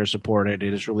listener supported.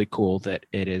 It is really cool that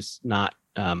it is not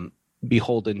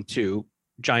beholden to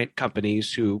giant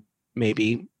companies who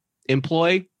maybe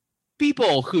employ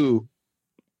people who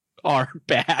are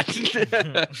bad.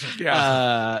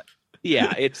 Yeah.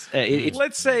 Yeah, it's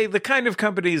let's say the kind of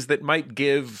companies that might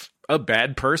give a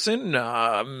bad person,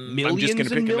 I'm just going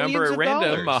to pick a number at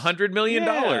random, $100 million.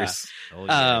 Yeah. Oh,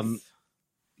 yes.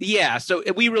 Yeah, so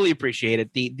we really appreciate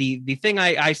it. The thing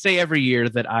I say every year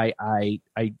that I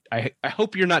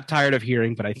hope you're not tired of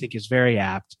hearing, but I think is very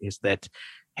apt, is that,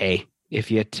 hey,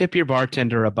 if you tip your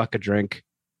bartender a buck a drink,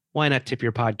 why not tip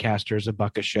your podcasters a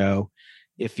buck a show?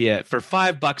 If you, for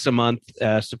 $5 a month,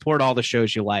 support all the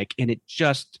shows you like, and it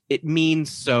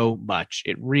means so much.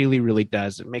 It really, really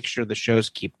does. It makes sure the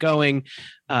shows keep going.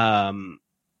 It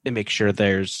makes sure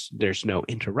there's no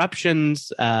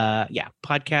interruptions.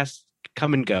 Podcasts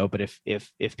come and go, but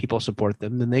if people support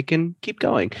them, then they can keep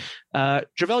going.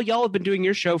 Tre'vell, y'all have been doing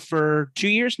your show for 2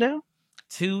 years now?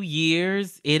 2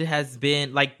 years. It has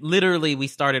been like literally we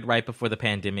started right before the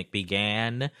pandemic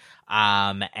began.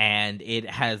 And it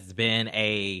has been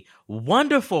a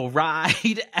wonderful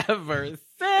ride ever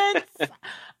since.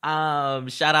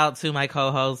 Shout out to my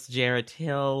co-host Jared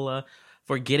Hill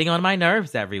for getting on my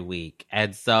nerves every week.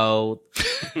 And so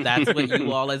that's what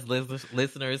you all as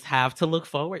listeners have to look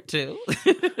forward to.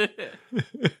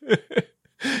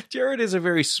 Jared is a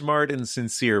very smart and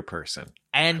sincere person.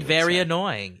 And very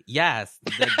annoying. Yes.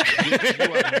 You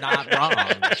are not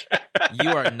wrong.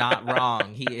 You are not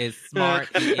wrong. He is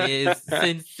smart. He is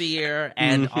sincere.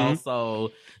 And also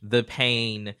the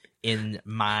pain in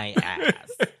my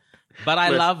ass. But I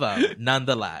love him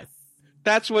nonetheless.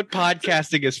 That's what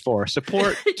podcasting is for.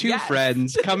 Support two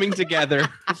friends coming together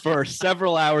for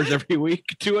several hours every week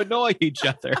to annoy each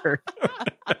other.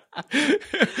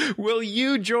 Will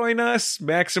you join us?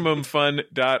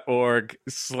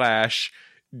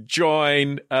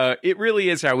 MaximumFun.org/join. It really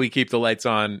is how we keep the lights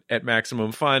on at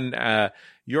Maximum Fun.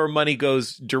 Your money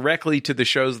goes directly to the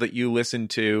shows that you listen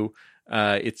to.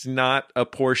 It's not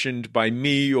apportioned by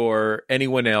me or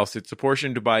anyone else. It's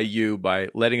apportioned by you by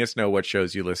letting us know what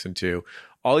shows you listen to.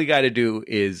 All you got to do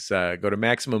is go to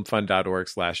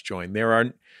MaximumFun.org/join. There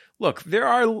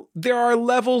are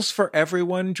levels for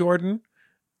everyone, Jordan.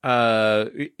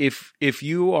 If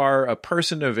you are a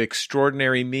person of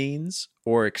extraordinary means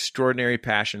or extraordinary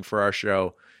passion for our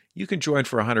show, you can join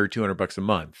for $100 or $200 a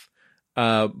month.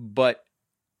 But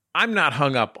I'm not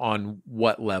hung up on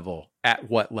what level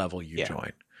you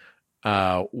join.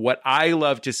 What I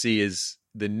love to see is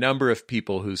the number of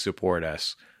people who support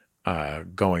us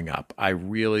going up.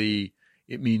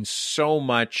 It means so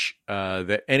much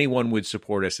that anyone would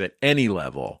support us at any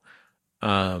level.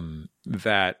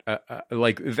 That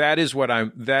is what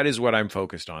I'm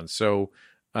focused on. So,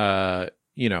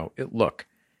 look,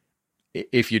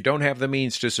 if you don't have the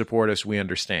means to support us, we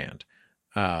understand.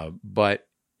 But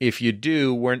if you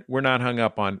do, we're not hung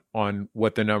up on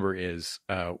what the number is.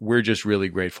 We're just really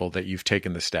grateful that you've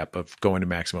taken the step of going to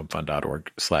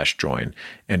MaximumFun.org/join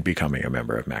and becoming a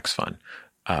member of Max Fun.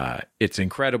 It's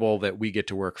incredible that we get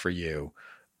to work for you.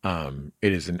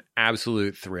 It is an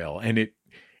absolute thrill. And it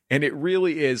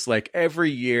really is, like,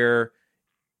 every year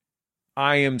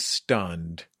I am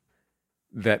stunned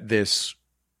that this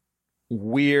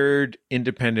weird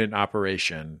independent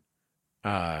operation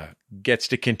gets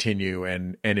to continue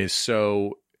and is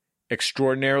so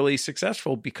extraordinarily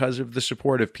successful because of the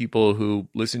support of people who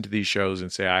listen to these shows and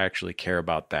say, I actually care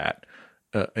about that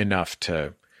enough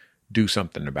to do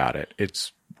something about it.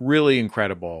 It's really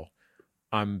incredible.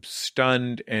 I'm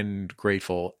stunned and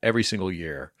grateful every single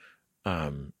year.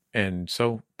 And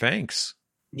so thanks.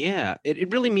 Yeah, it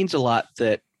really means a lot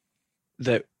that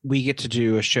we get to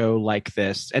do a show like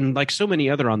this, and like so many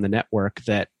other on the network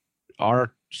that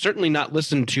are certainly not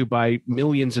listened to by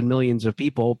millions and millions of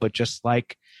people, but just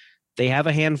like they have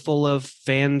a handful of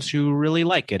fans who really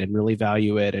like it and really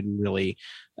value it and really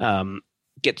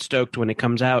get stoked when it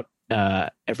comes out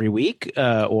every week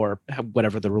or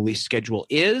whatever the release schedule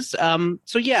is.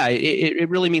 So yeah, it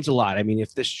really means a lot. I mean,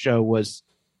 if this show was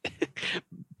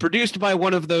produced by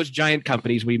one of those giant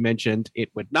companies we mentioned, it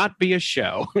would not be a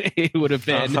show. It would have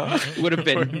been dumped. It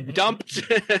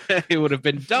would have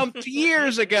been dumped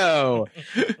years ago.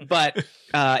 But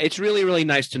it's really, really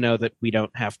nice to know that we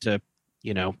don't have to,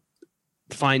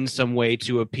 find some way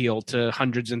to appeal to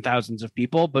hundreds and thousands of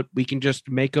people, but we can just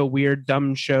make a weird,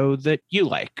 dumb show that you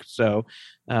like. So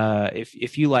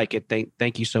if you like it,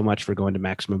 thank you so much for going to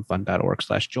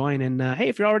MaximumFun.org/join. And hey,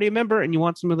 if you're already a member and you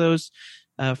want some of those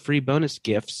free bonus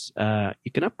gifts,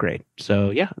 you can upgrade.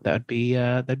 So yeah, that'd be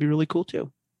really cool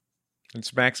too.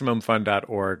 It's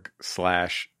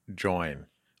MaximumFun.org/join.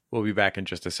 We'll be back in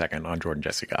just a second on Jordan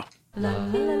Jesse Go.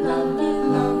 Love you, love you,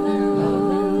 love you,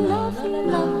 love you, love you,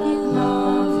 love you,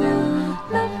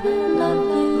 love you, love you, love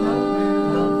you,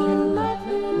 love you,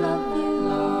 love you, love you,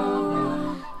 love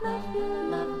you, love you,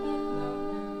 love you,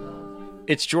 love you.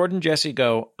 It's Jordan Jesse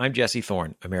Go. I'm Jesse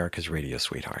Thorne, America's radio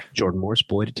sweetheart. Jordan Morse,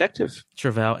 boy detective.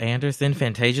 Tre'vell Anderson,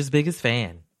 Fantasia's biggest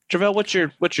fan. Tre'vell, what's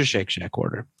your Shake Shack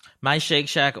order? My Shake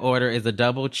Shack order is a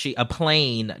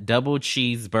plain double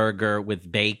cheeseburger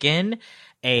with bacon,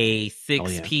 a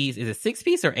six-piece, is it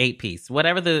 6-piece or 8-piece?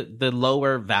 Whatever the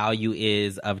lower value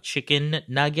is of chicken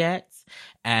nuggets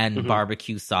and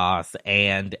barbecue sauce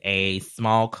and a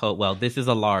small Coke. Well, this is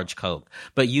a large Coke,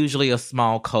 but usually a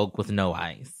small Coke with no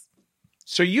ice.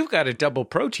 So you've got a double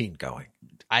protein going.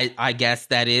 I guess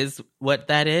that is what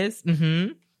that is.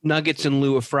 Mm-hmm. Nuggets in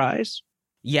lieu of fries?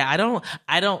 Yeah,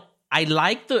 I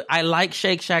like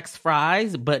Shake Shack's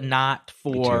fries, but not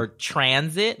for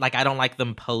transit. Like, I don't like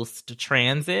them post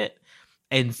transit.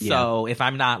 And so if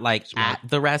I'm not at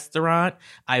the restaurant,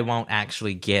 I won't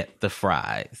actually get the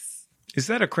fries. Is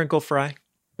that a crinkle fry?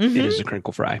 Mm-hmm. It is a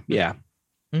crinkle fry. Yeah.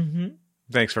 Mm-hmm.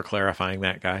 Thanks for clarifying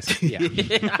that, guys. Yeah.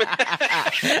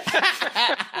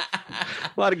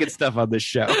 A lot of good stuff on this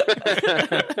show.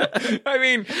 I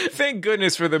mean, thank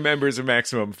goodness for the members of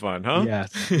Maximum Fun, huh?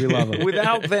 Yes, we love them.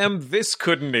 Without them, this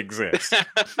couldn't exist.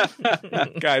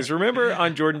 Guys, remember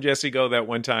on Jordan Jesse Go that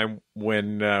one time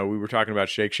when we were talking about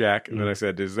Shake Shack, and then I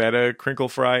said, is that a crinkle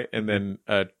fry? And then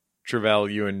Tre'vell,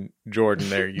 you and Jordan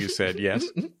there, you said yes.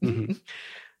 Mm-hmm.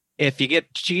 If you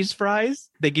get cheese fries,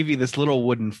 they give you this little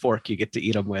wooden fork you get to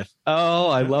eat them with. Oh,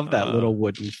 I love that little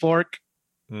wooden fork.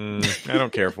 I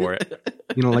don't care for it.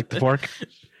 You don't like the fork?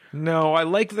 No, I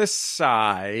like the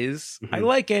size. I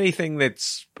like anything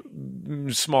that's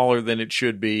smaller than it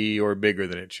should be or bigger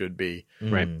than it should be.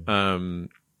 Right. That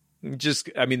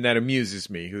amuses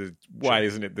me. Why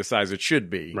isn't it the size it should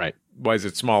be? Right. Why is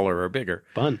it smaller or bigger?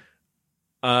 Fun.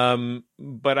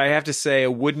 But I have to say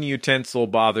a wooden utensil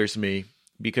bothers me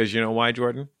because you know why,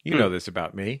 Jordan? You know this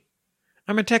about me.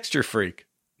 I'm a texture freak.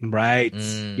 Right.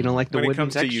 You don't like the wooden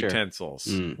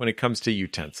texture. When it comes to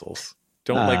utensils.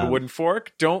 Don't like a wooden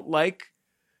fork. Don't like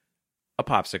a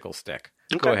popsicle stick.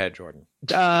 Okay. Go ahead, Jordan.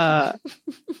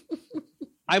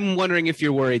 I'm wondering if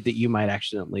you're worried that you might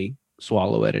accidentally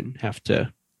swallow it and have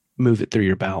to move it through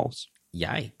your bowels.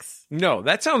 Yikes. No,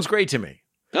 that sounds great to me.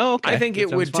 Oh, okay. I think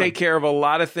it would take care of a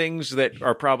lot of things that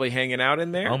are probably hanging out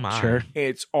in there. Oh, my. Sure.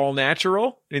 It's all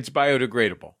natural. And it's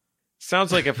biodegradable.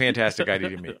 Sounds like a fantastic idea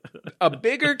to me. A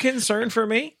bigger concern for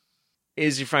me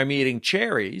is if I'm eating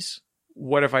cherries,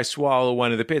 what if I swallow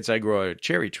one of the pits? I grow a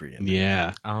cherry tree in there.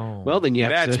 Yeah. Oh. Well, then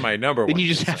That's my number one. Then you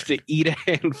just have to eat a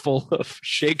handful of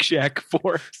Shake Shack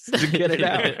forks to get it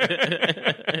out.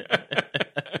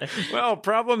 Well,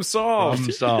 problem solved.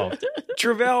 Problem solved.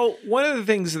 Tre'vell, one of the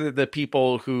things that the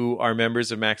people who are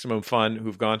members of Maximum Fun,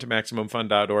 who've gone to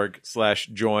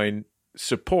MaximumFun.org/join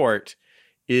support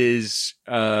is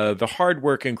the hard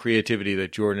work and creativity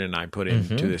that Jordan and I put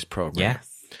into this program. Yes.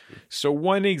 So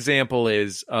one example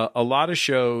is a lot of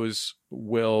shows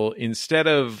will, instead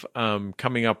of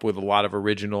coming up with a lot of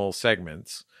original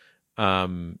segments,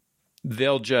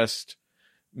 they'll just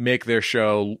make their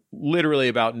show literally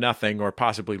about nothing or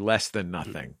possibly less than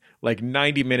nothing. Like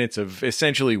 90 minutes of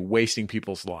essentially wasting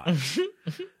people's lives.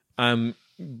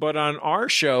 But on our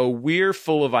show, we're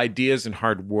full of ideas and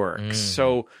hard work.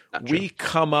 So we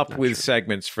come up with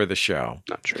segments for the show.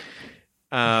 Not true.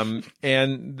 And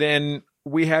then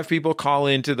we have people call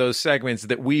into those segments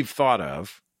that we've thought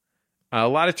of. A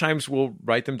lot of times we'll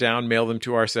write them down, mail them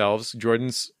to ourselves.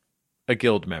 Jordan's a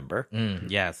guild member.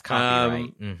 Yes,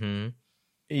 copyright.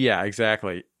 Yeah,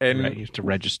 exactly. And right, you have to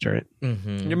register it. I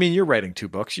mean, you're writing 2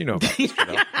 books. You know about this.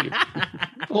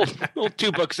 Old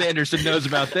 2 Books Anderson knows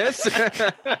about this.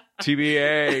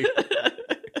 TBA.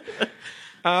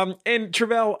 And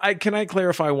Tre'vell, can I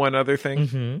clarify one other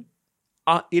thing?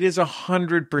 It is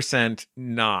 100%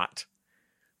 not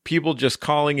people just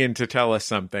calling in to tell us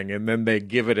something, and then they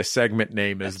give it a segment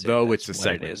name as though it's a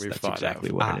segment we've thought exactly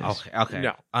of. what it is. Okay.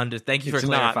 No. Thank you for It's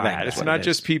clarifying not that. It's not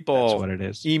just people That's what it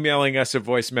is. emailing us a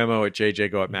voice memo at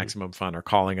jjgo@MaximumFun or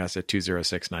calling us at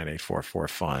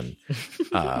 206-9844-FUN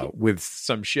with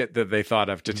some shit that they thought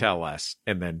of to tell us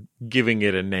and then giving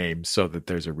it a name so that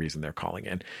there's a reason they're calling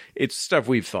in. It's stuff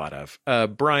we've thought of.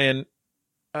 Brian,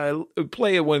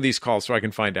 play one of these calls so I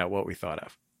can find out what we thought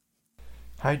of.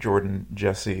 Hi, Jordan,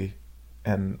 Jesse,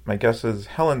 and my guest is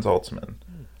Helen Zaltzman.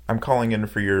 I'm calling in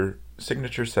for your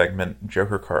signature segment,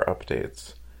 Joker Car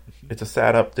Updates. It's a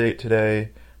sad update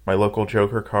today. My local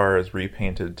Joker car is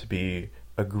repainted to be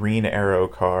a green arrow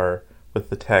car with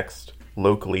the text,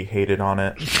 locally hated on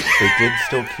it. They did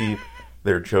still keep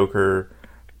their Joker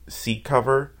seat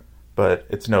cover, but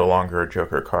it's no longer a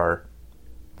Joker car.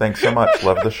 Thanks so much.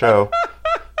 Love the show.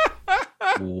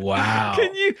 Wow.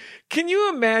 Can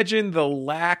you imagine the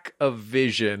lack of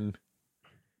vision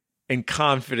and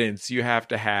confidence you have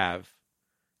to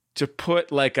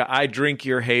put like a "I drink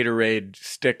your haterade"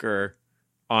 sticker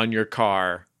on your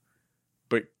car,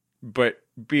 but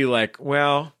be like,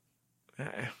 well,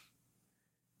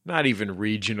 not even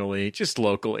regionally, just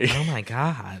locally. Oh my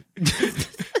God.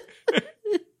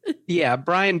 Yeah,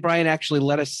 Brian actually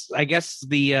let us. I guess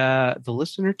the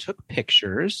listener took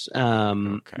pictures.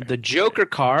 Okay. The Joker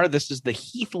car. This is the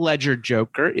Heath Ledger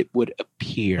Joker. It would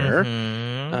appear.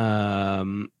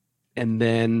 Mhm. And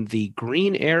then the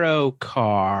Green Arrow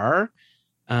car.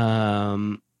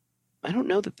 I don't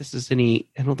know that this is any.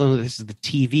 I don't know that this is the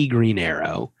TV Green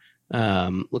Arrow.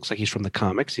 Looks like he's from the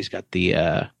comics. He's got the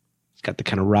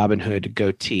kind of Robin Hood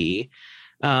goatee.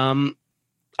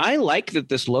 I like that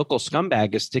this local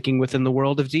scumbag is sticking within the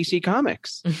world of DC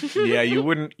Comics. Yeah, you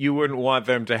wouldn't want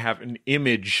them to have an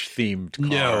Image themed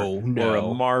car or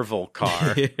a Marvel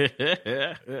car.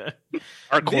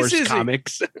 Dark Horse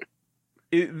Comics.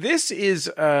 This is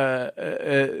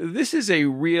a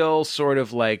real sort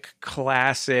of like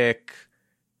classic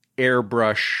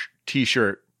airbrush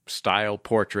T-shirt style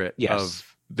portrait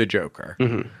of the Joker.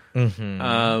 Mm-hmm.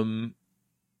 Mm-hmm.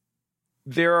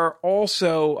 There are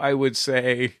also, I would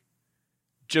say,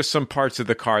 just some parts of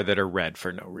the car that are red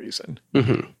for no reason.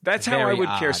 Mm-hmm. That's how I would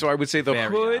care. So I would say the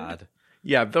hood. Odd.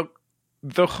 Yeah,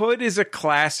 the hood is a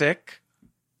classic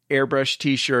airbrush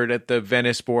T-shirt at the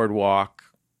Venice Boardwalk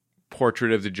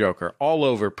portrait of the Joker, all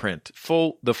over print,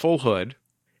 the full hood,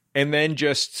 and then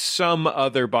just some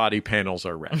other body panels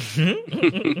are red.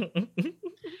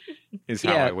 Is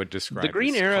how I would describe the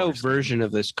Green Arrow version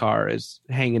of this car is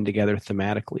hanging together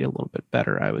thematically a little bit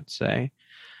better, I would say.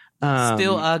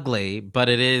 Still ugly, but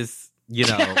it is,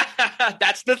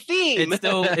 that's the theme.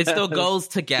 It still goes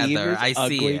together. I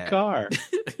see ugly it. Car.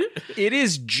 It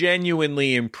is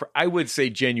genuinely, I would say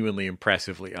genuinely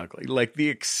impressively ugly. Like the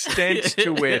extent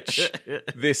to which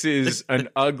this is an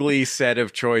ugly set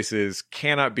of choices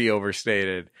cannot be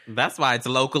overstated. That's why it's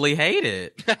locally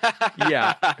hated.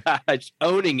 Yeah. It's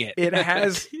owning it. It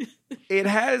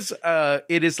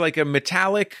is like a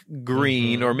metallic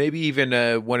green, or maybe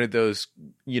even one of those,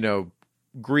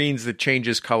 greens that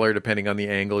changes color depending on the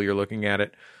angle you're looking at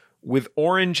it, with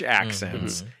orange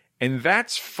accents. And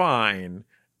that's fine.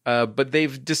 But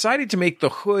they've decided to make the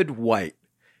hood white,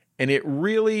 and it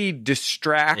really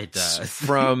distracts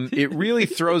from, it really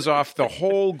throws off the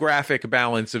whole graphic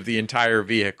balance of the entire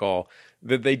vehicle,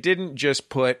 that they didn't just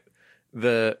put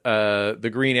the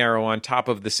Green Arrow on top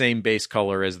of the same base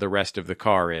color as the rest of the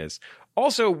car is.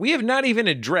 Also, we have not even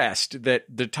addressed that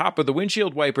the top of the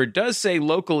windshield wiper does say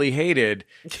locally hated,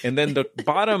 and then the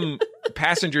bottom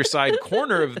passenger side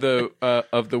corner of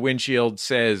the windshield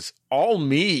says all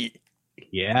me.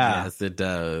 Yeah. Yes, it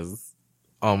does.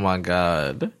 Oh my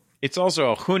God. It's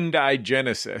also a Hyundai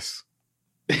Genesis.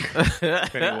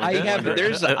 I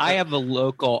have a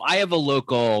local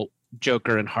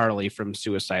Joker and Harley from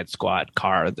Suicide Squad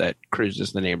car that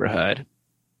cruises the neighborhood.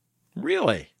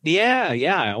 Really? Yeah.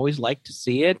 I always like to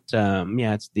see it.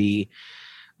 It's the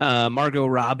Margot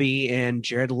Robbie and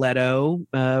Jared Leto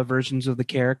versions of the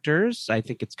characters. I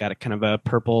think it's got a kind of a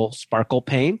purple sparkle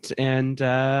paint, and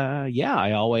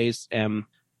I always am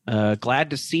glad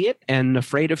to see it and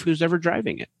afraid of who's ever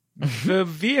driving it. The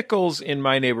vehicles in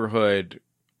my neighborhood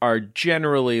are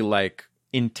generally like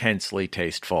intensely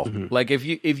tasteful. Mm-hmm. Like if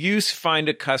you find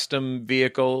a custom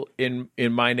vehicle in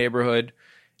my neighborhood,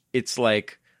 it's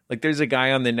like there's a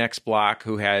guy on the next block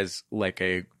who has like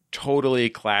a totally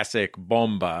classic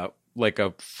Bomba, like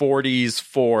a 40s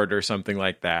Ford or something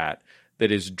like that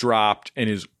is dropped and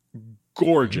is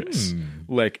gorgeous.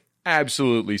 Like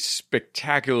absolutely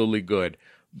spectacularly good.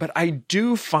 But I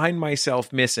do find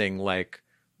myself missing, like,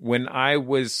 when I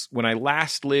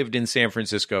last lived in San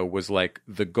Francisco was like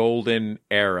the golden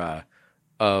era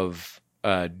of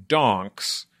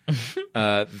donks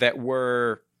that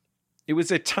were, it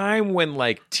was a time when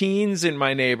like teens in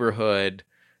my neighborhood,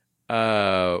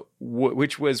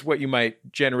 which was what you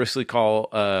might generously call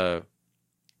an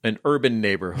urban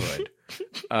neighborhood.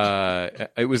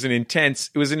 It was an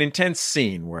intense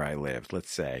scene where I lived,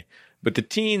 let's say. But the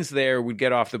teens there would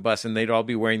get off the bus and they'd all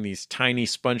be wearing these tiny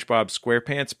SpongeBob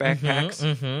SquarePants backpacks.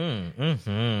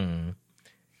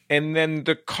 And then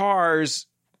the cars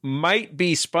might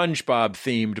be SpongeBob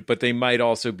themed, but they might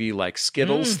also be like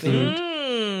Skittles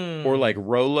themed or like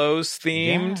Rolos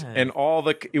themed. Yes. And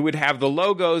it would have the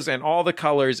logos and all the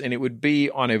colors, and it would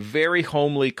be on a very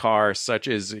homely car, such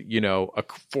as, a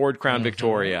Ford Crown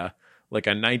Victoria, like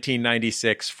a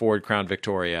 1996 Ford Crown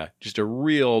Victoria, just a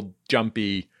real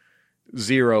jumpy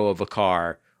Zero of a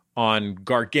car on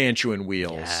gargantuan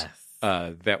wheels. Yes.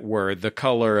 that were the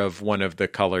color of one of the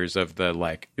colors of the,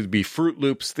 like, it'd be Fruit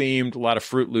Loops themed, a lot of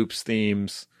Fruit Loops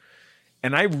themes.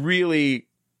 And I really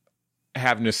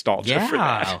have nostalgia for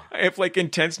that. I have like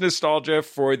intense nostalgia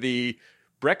for the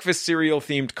breakfast cereal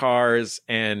themed cars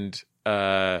and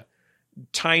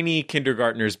tiny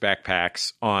kindergartners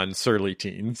backpacks on Surly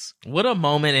Teens. What a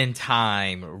moment in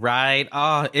time, right?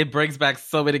 Oh, it brings back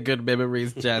so many good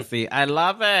memories, Jesse. I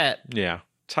love it. Yeah.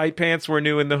 Tight pants were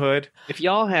new in the hood. If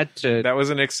y'all had to... That was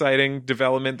an exciting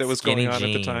development that was Skinny going on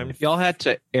jeans. at the time. If y'all had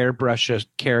to airbrush a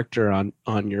character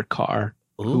on your car,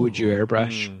 who would you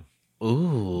airbrush?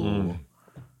 Ooh.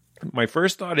 My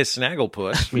first thought is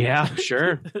Snagglepuss. Yeah,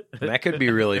 sure. That could be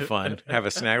really fun. Have a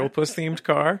Snagglepuss themed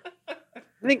car.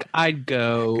 I think I'd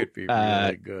go... Could be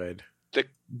really good. The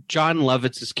John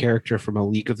Lovitz's character from A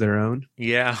League of Their Own.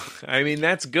 Yeah, I mean,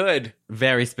 that's good.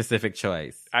 Very specific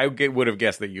choice. I would have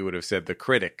guessed that you would have said The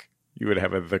Critic. You would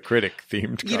have The Critic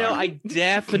themed car. You know, I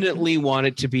definitely want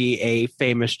it to be a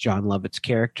famous John Lovitz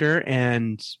character.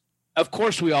 And of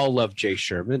course, we all love Jay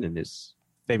Sherman and his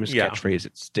famous catchphrase,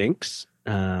 "It stinks."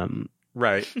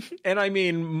 Right. And I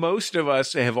mean, most of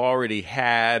us have already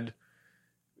had,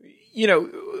 you know,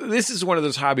 this is one of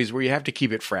those hobbies where you have to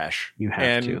keep it fresh. You have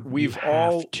and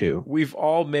to. We've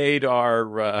all made our,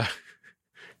 what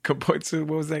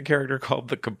was that character called?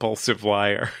 The Compulsive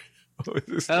Liar.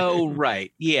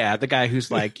 Right. Yeah. The guy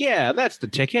who's like, yeah, that's the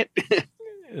ticket.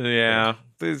 Yeah.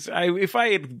 If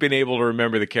I had been able to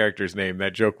remember the character's name,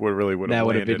 that joke would have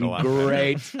landed a lot better.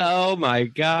 Great. Oh my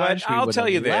gosh. But I'll tell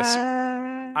you this.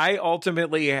 I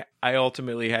ultimately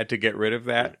had to get rid of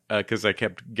that because I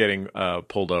kept getting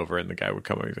pulled over, and the guy would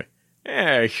come over and say,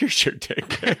 "Yeah, here's your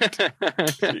ticket."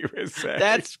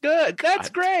 That's good. That's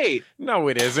great. No,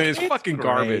 it isn't. It's fucking great.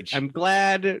 garbage. I'm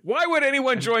glad. Why would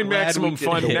anyone join Maximum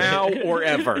Fun now or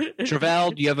ever?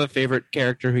 Tre'vell, do you have a favorite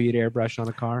character who you'd airbrush on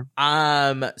a car?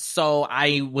 So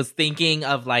I was thinking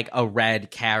of like a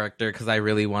red character because I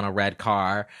really want a red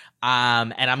car.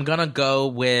 And I'm gonna go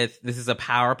with, this is a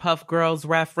Powerpuff Girls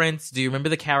reference. Do you remember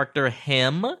the character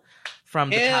Him from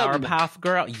the Powerpuff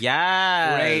Girl?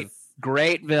 Yes.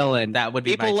 Great villain. That would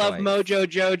be People my love choice. Mojo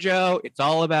Jojo. It's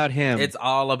all about him. It's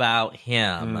all about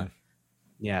him.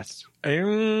 Yes.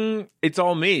 It's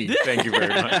all me. Thank you very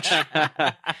much.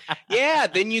 Yeah,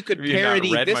 then you could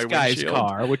parody this guy's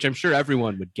car, which I'm sure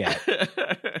everyone would get.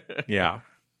 Yeah.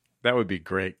 That would be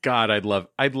great. God,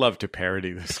 I'd love to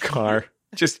parody this car.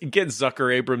 Just get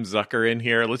Zucker Abrams Zucker in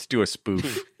here. Let's do a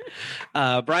spoof.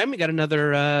 Brian, we got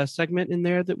another segment in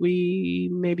there that we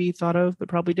maybe thought of but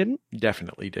probably didn't?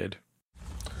 Definitely did.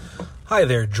 Hi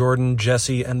there, Jordan,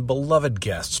 Jesse, and beloved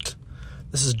guest.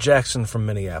 This is Jackson from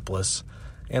Minneapolis,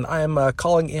 and I am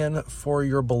calling in for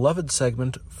your beloved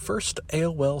segment, First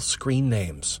AOL Screen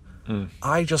Names.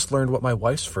 I just learned what my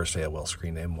wife's first AOL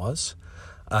screen name was.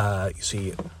 You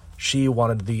see, she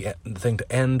wanted the thing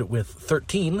to end with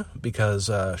 13 because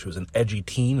she was an edgy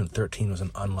teen, and 13 was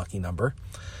an unlucky number.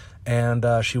 And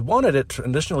she wanted it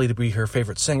additionally to be her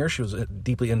favorite singer. She was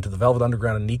deeply into the Velvet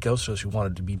Underground and Nico, so she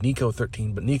wanted to be Nico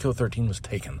 13, but Nico 13 was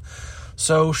taken.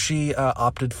 So she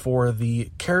opted for the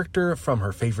character from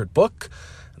her favorite book,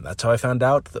 and that's how I found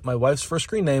out that my wife's first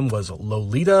screen name was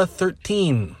Lolita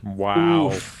 13.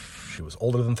 Wow. Oof. She was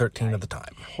older than 13 at the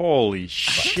time. Holy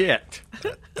shit.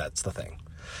 That's the thing.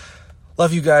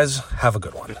 Love you guys. Have a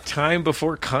good one. The time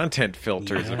before content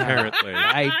filters, apparently.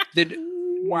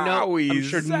 No, I'm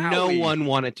sure no one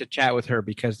wanted to chat with her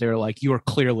because they were like, "You are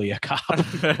clearly a cop."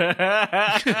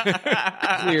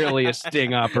 Clearly a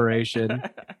sting operation.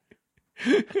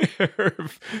 Her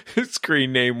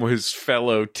screen name was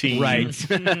Fellow Teen. Right.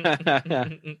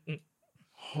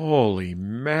 Holy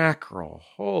mackerel.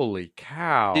 Holy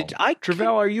cow.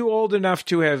 Tre'vell, are you old enough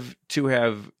to have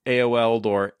AOL'd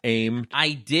or aimed?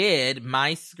 I did.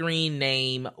 My screen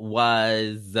name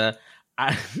was...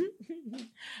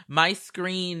 my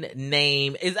screen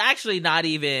name is actually not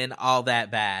even all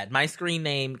that bad. My screen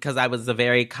name, because I was a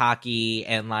very cocky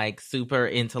and like super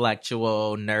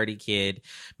intellectual, nerdy kid,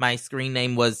 my screen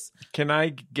name was... Can I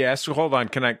guess? Hold on.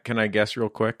 Can I guess real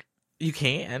quick? You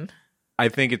can. I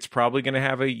think it's probably going to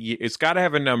have it's got to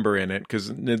have a number in it because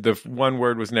the one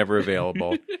word was never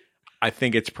available. I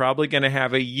think it's probably going to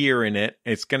have a year in it.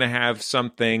 It's going to have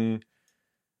something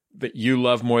that you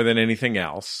love more than anything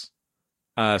else.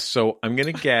 So I'm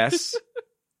going to guess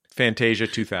Fantasia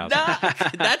 2000.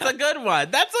 That's a good one.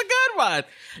 That's a good one.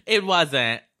 It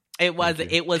wasn't. It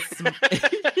wasn't. It was.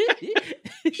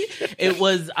 It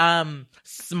was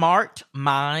Smart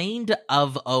Mind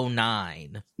of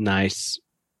 09. Nice.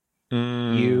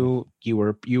 You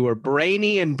were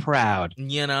brainy and proud.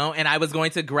 And I was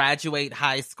going to graduate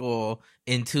high school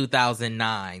in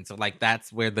 2009. So like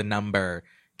that's where the number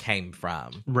came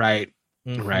from. Right.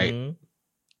 Right.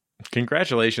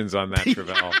 Congratulations on that,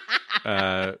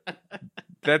 Tre'vell.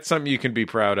 That's something you can be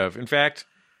proud of. In fact,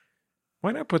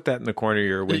 why not put that in the corner of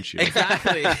your windshield?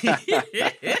 Exactly.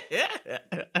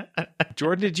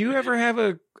 Jordan, did you ever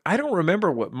have I don't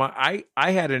remember what I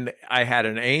had an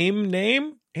AIM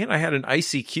name and I had an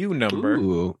ICQ number.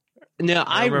 Ooh. No,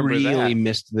 I really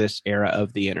missed this era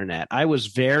of the internet. I was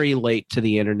very late to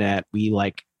the internet. We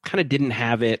kind of didn't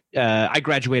have it. I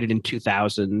graduated in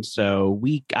 2000, so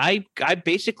I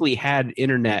basically had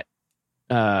internet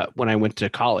when I went to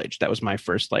college. That was my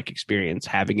first experience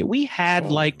having it. We had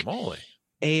moly.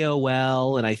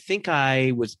 AOL, and I think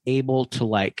I was able to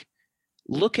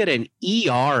look at an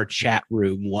ER chat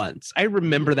room once. I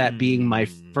remember that being my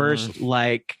first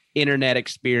internet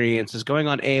experience, is going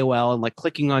on AOL and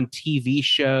clicking on TV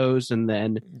shows and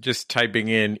then just typing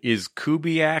in, is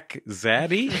Kubiak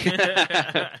Zaddy?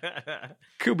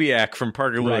 Kubiak from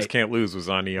Parker Lewis Can't Lose was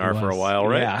on ER for a while,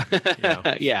 right?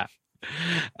 Yeah. Yeah.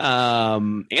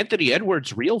 Anthony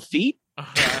Edwards' Real Feet.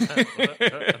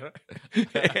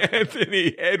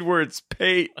 Anthony Edwards'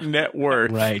 Pate Net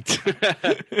Worth. Right.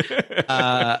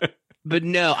 But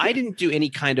no, I didn't do any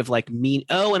kind of mean.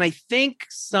 Oh, and I think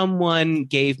someone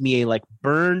gave me a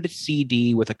burned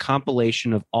CD with a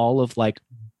compilation of all of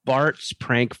Bart's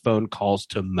prank phone calls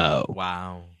to Mo.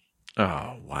 Wow.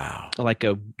 Oh, wow.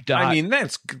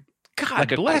 That's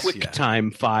God bless you.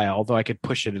 QuickTime file, although I could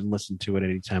push it and listen to it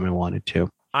anytime I wanted to.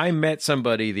 I met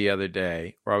somebody the other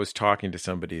day, or I was talking to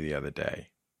somebody the other day.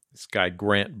 This guy,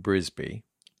 Grant Brisby,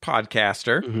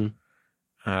 podcaster,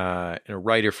 and a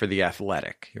writer for The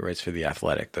Athletic. He writes for The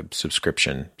Athletic, the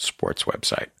subscription sports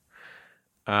website.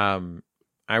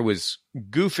 I was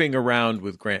goofing around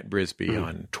with Grant Brisby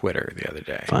on Twitter the other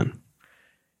day. Fun.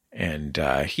 And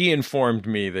he informed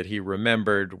me that he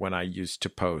remembered when I used to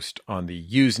post on the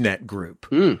Usenet group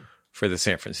for the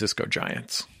San Francisco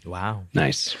Giants. Wow.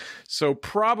 Nice. So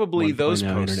probably those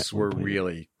posts Internet were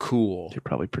really cool. They're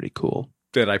probably pretty cool.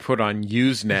 That I put on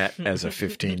Usenet as a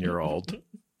 15-year-old.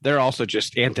 They're also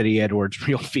just Anthony Edwards'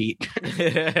 Real Feet.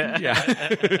 Yeah.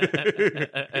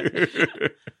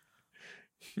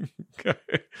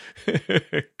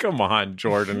 Come on,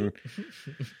 Jordan.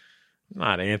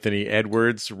 Not Anthony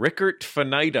Edwards. Rickert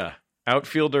Fanida.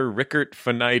 Outfielder Rickert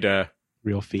Fanida.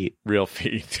 Real Feet. Real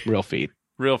Feet. Real Feet.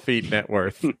 Real Feet Net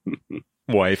Worth.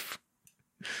 Wife.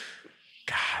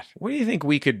 God, what do you think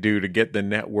we could do to get the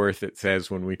net worth it says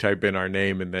when we type in our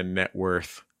name and then net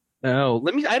worth? Oh,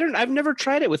 I've never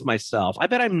tried it with myself. I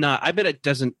bet it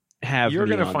doesn't have. You're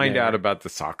going to find out about the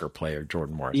soccer player,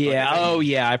 Jordan Morris. Yeah. Oh,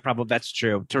 yeah. That's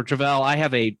true.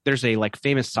 Tre'vell, there's a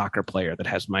famous soccer player that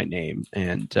has my name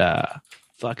and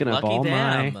fucking up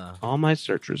all my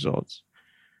search results.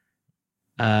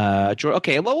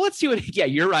 Okay, well, let's see what. Yeah,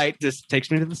 you're right. This takes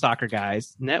me to the soccer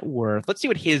guy's net worth. Let's see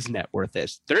what his net worth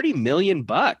is. $30 million.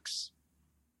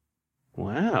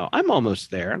 Wow, I'm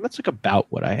almost there. That's about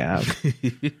what I have.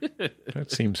 That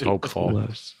seems hopeful.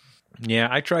 Close. Yeah,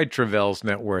 I tried Tre'vell's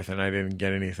net worth and I didn't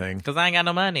get anything. Because I ain't got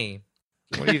no money.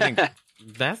 What do you think?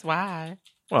 That's why.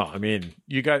 Well, I mean,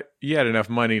 you had enough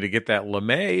money to get that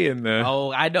LeMay and the.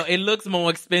 Oh, I know. It looks more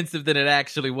expensive than it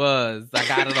actually was. I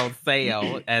got it on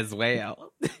sale as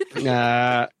well.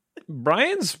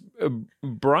 Brian's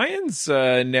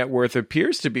net worth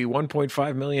appears to be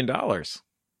 $1.5 million.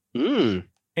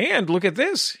 And look at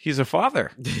this. He's a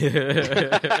father.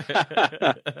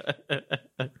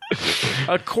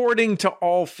 According to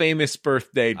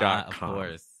allfamousbirthday.com. Of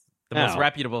course. The most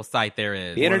reputable site there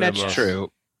is. The internet's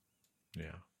true.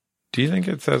 Yeah. Do you think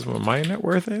it says what my net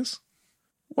worth is?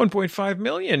 1.5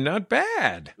 million. Not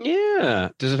bad. Yeah.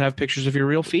 Does it have pictures of your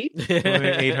real feet?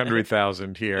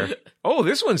 800,000 here. Oh,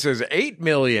 this one says 8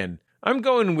 million. I'm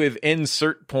going with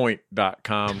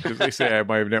insertpoint.com because they say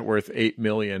my net worth 8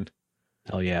 million.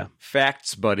 Hell yeah.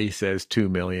 Facts Buddy says 2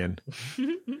 million.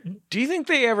 Do you think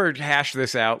they ever hash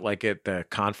this out at the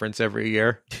conference every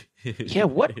year? Yeah,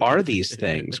 what are these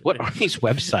things? What are these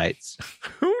websites?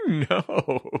 Who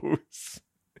knows?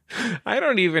 I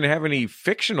don't even have any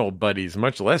fictional buddies,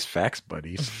 much less facts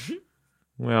buddies.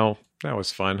 Well, that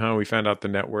was fun, huh? We found out the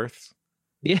net worths.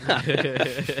 Yeah.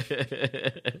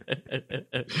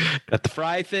 Got the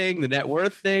Fry thing, the net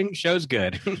worth thing. Show's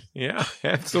good. Yeah,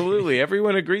 absolutely.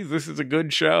 Everyone agrees this is a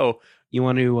good show. You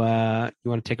want to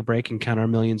take a break and count our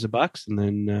millions of bucks and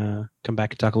then come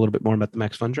back and talk a little bit more about the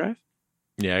Max Fun Drive?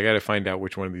 Yeah, I got to find out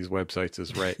which one of these websites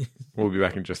is right. We'll be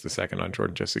back in just a second on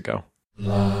Jordan Jesse Go.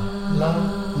 La la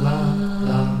la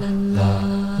la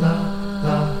la la.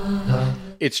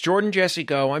 It's Jordan Jesse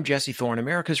Go. I'm Jesse Thorne,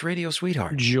 America's radio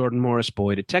sweetheart. Jordan Morris,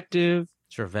 boy detective.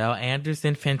 Tre'vell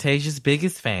Anderson, Fantasia's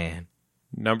biggest fan.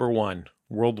 Number 1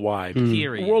 worldwide.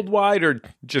 Period. Worldwide or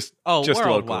just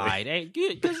worldwide.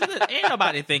 Locally? Ain't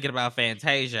nobody thinking about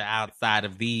Fantasia outside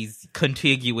of these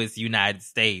contiguous United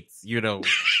States. You know.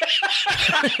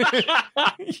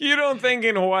 You don't think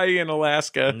in Hawaii and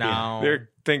Alaska? No, they're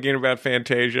thinking about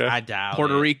Fantasia. I doubt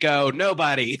Puerto it. Rico,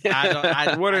 nobody.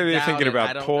 What are they thinking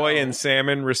about? Poi and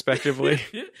salmon, respectively.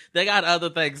 They got other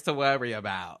things to worry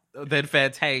about than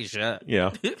Fantasia.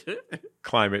 Yeah,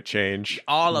 climate change.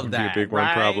 All of would that, be a big one,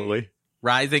 right? probably.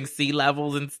 Rising sea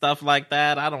levels and stuff like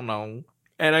that. I don't know.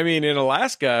 And I mean, in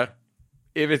Alaska,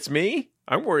 if it's me,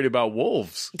 I'm worried about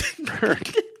wolves.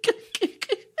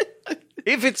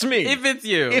 If it's me. If it's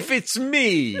you. If it's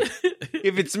me.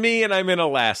 If it's me and I'm in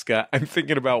Alaska, I'm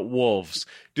thinking about wolves.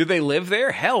 Do they live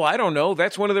there? Hell, I don't know.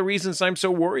 That's one of the reasons I'm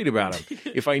so worried about them.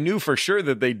 If I knew for sure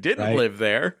that they didn't live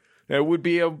there, that would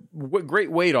be a great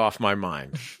weight off my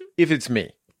mind. If it's me.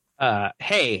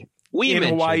 Hey, in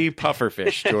Hawaii,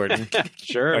 pufferfish, Jordan.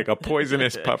 Sure. Like a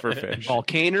poisonous pufferfish.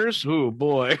 Volcanoes? Oh,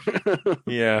 boy.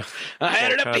 Yeah. I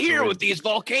had it up here with these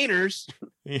volcanoes.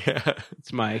 Yeah.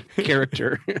 It's my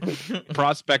character.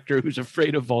 Prospector who's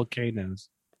afraid of volcanoes.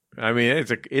 I mean,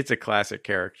 it's a classic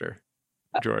character,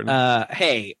 Jordan.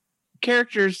 Hey,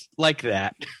 characters like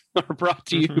that are brought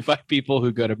to you by people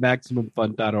who go to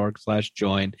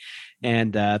MaximumFun.org/join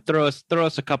and throw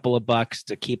us a couple of bucks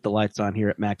to keep the lights on here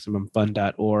at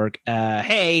MaximumFun.org.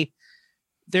 Hey,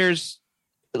 there's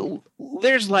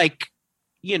like,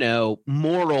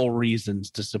 moral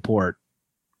reasons to support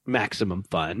Maximum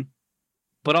Fun,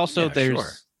 but also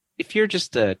if you're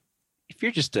just a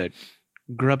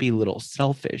grubby little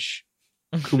selfish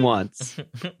who wants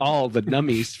all the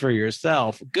nummies for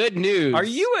yourself. Good news. Are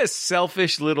you a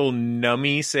selfish little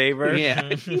nummy saver? Yeah,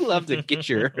 if you love to get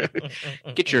your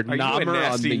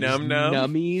nommer on these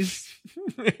nummies.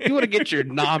 You want to get your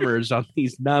nommers on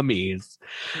these nummies.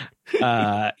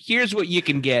 Here's what you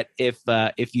can get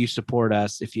if you support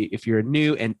us. If you're a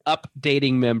new and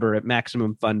updating member at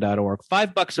MaximumFun.org,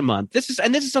 $5 a month. This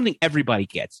is something everybody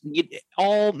gets.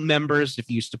 All members, if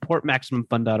you support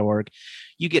MaximumFun.org,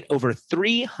 you get over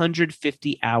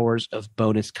 350 hours of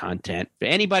bonus content. For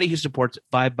anybody who supports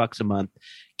 $5 a month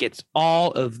gets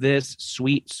all of this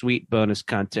sweet, sweet bonus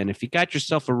content. If you got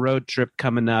yourself a road trip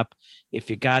coming up,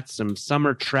 if you got some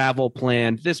summer travel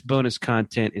planned, this bonus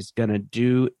content is going to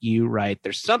do you right.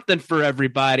 There's something for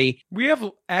everybody. We have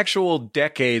actual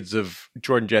decades of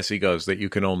Jordan Jesse Goes that you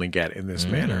can only get in this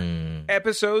manner.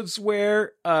 Episodes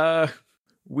where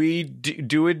we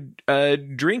do a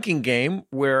drinking game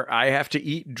where I have to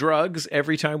eat drugs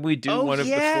every time we do one of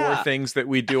the 4 things that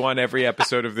we do on every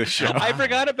episode of this show. I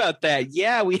forgot about that.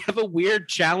 Yeah, we have a weird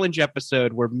challenge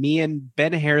episode where me and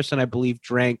Ben Harrison, I believe,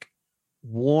 drank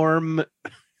warm,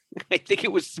 I think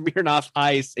it was Smirnoff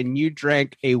Ice, and you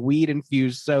drank a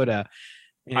weed-infused soda.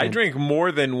 And I drank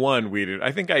more than one weed.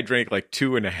 I think I drank like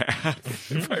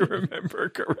 2.5, if I remember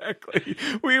correctly.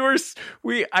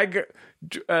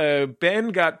 Ben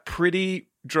got pretty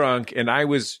drunk, and I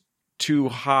was too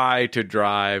high to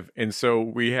drive, and so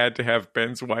we had to have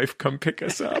Ben's wife come pick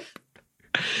us up.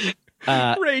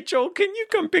 Rachel, can you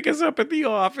come pick us up at the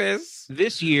office?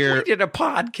 This year, we did a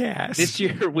podcast. This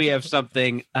year, we have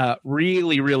something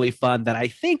really, really fun that I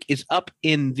think is up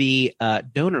in the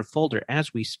donor folder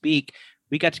as we speak.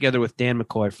 We got together with Dan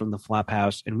McCoy from the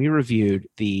Flophouse, and we reviewed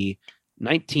the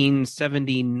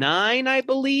 1979, I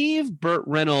believe, Burt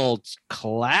Reynolds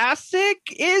classic,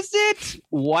 is it?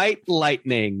 White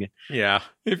Lightning. Yeah.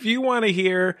 If you want to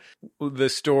hear the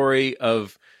story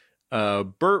of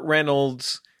Burt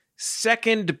Reynolds'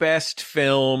 second best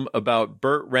film about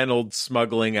Burt Reynolds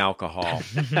smuggling alcohol.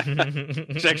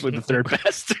 It's actually the third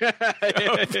best.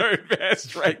 Third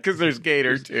best, right? Because there's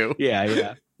Gator, too.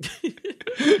 Yeah.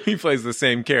 He plays the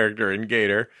same character in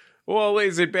Gator. Well,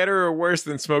 is it better or worse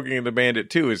than Smoking and the Bandit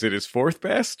 2? Is it his 4th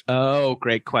best? Oh,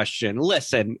 great question.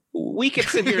 Listen, we could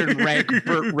sit here and rank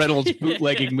Burt Reynolds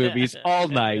bootlegging movies all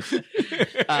night.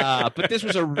 But this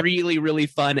was a really, really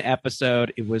fun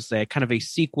episode. It was a kind of a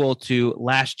sequel to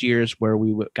last year's where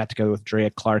we got together with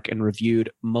Drea Clark and reviewed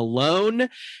Malone,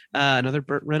 another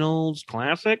Burt Reynolds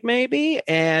classic, maybe.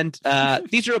 And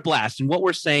these are a blast. And what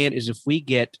we're saying is if we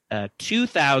get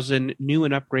 2,000 new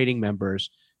and upgrading members,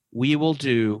 we will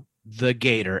do the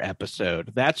Gator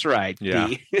episode. That's right. Yeah.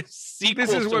 The sequel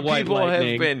this is to what White people Lightning.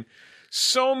 have been.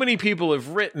 So many people have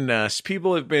written us.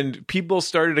 People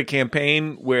started a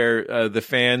campaign where the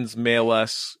fans mail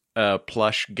us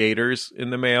plush gators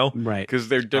in the mail. Right. Because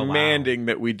they're demanding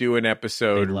that we do an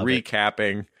episode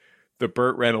recapping the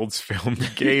Burt Reynolds film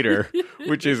Gator,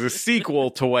 which is a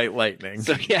sequel to White Lightning.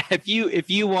 So yeah, if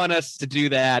you want us to do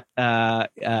that,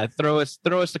 throw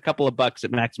us a couple of bucks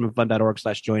at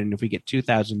MaximumFun.org/join, and if we get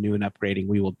 2,000 new and upgrading,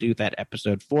 we will do that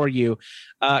episode for you.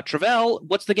 Tre'vell,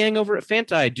 what's the gang over at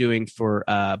Fanti doing for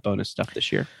bonus stuff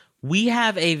this year? We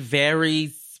have a very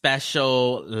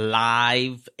special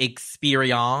live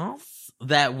experience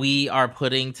that we are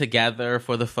putting together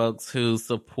for the folks who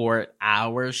support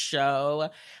our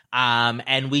show.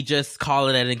 And we just call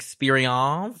it an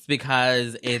experience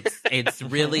because it's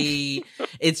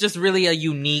just really a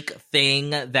unique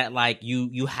thing that like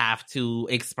you have to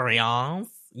experience,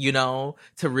 you know,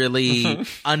 to really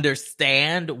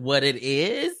understand what it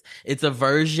is. It's a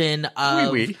version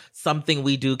of something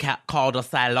we do called a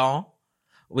salon.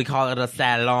 We call it a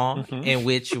salon in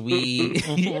which we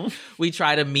we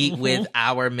try to meet with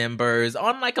our members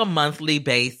on like a monthly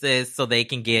basis so they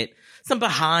can get some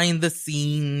behind the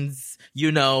scenes,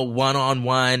 you know,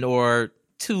 1-on-1 or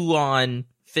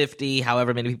 2-on-50,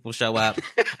 however many people show up.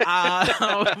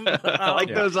 I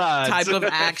like those odds. Type of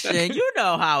action. You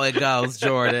know how it goes,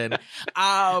 Jordan.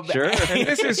 Sure. And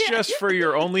this is just for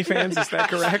your OnlyFans, is that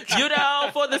correct? You know,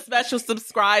 for the special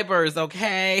subscribers,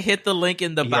 okay? Hit the link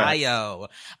in the bio.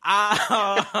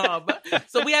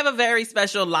 So we have a very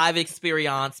special live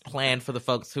experience planned for the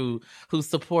folks who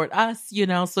support us, you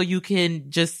know, so you can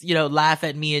just, you know, laugh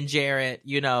at me and Jarrett,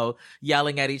 you know,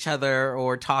 yelling at each other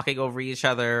or talking over each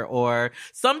other or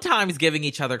sometimes giving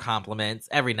each other compliments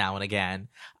every now and again.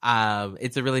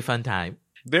 It's a really fun time.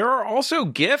 There are also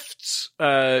gifts,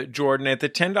 Jordan, at the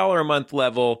 $10 a month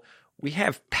level. We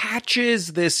have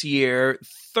patches this year,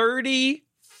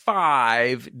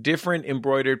 35 different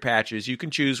embroidered patches. You can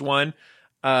choose one.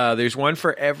 There's one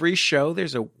for every show.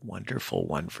 There's a wonderful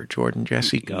one for Jordan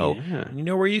Jesse Go. Yeah. You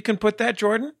know where you can put that,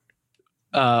 Jordan?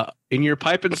 In your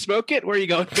pipe and smoke it? Where are you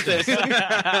going with this?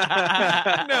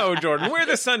 No, Jordan, where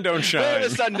the sun don't shine. Where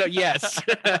the sun don't, yes.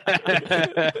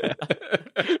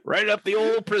 Right up the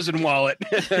old prison wallet.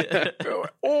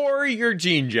 Or your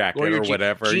jean jacket or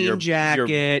whatever. Jean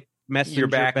jacket, messenger your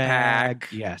backpack. bag.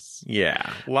 Yes.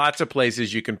 Yeah. Lots of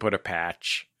places you can put a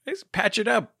patch. Just patch it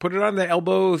up. Put it on the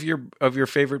elbow of your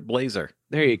favorite blazer.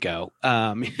 There you go.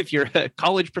 If you're a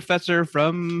college professor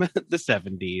from the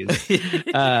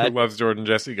 70s. Who loves Jordan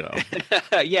Jesse Go.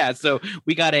 Yeah, so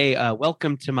we got a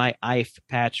welcome to my IFE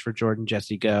patch for Jordan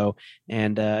Jesse Go.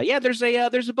 And there's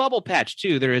a Bubble patch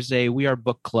too. There is a We Are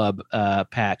Book Club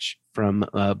patch from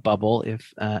Bubble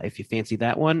if you fancy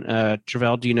that one.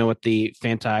 Tre'vell, do you know what the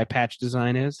Fanti patch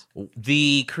design is?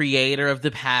 The creator of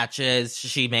the patches,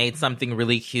 she made something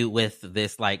really cute with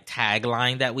this like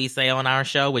tagline that we say on our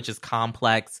show, which is complex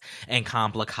and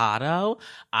complicado.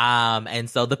 And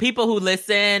so the people who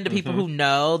listen, the people who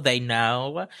know, they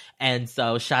know. And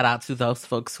so shout out to those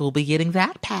folks who will be getting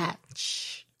that patch.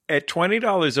 At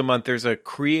 $20 a month, there's a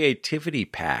creativity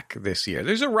pack this year.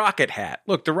 There's a rocket hat.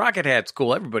 Look, the rocket hat's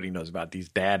cool. Everybody knows about these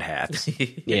dad hats.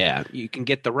 Yeah, you can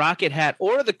get the rocket hat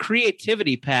or the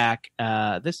creativity pack.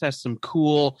 This has some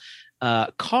cool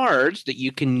cards that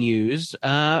you can use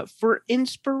for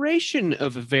inspiration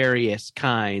of various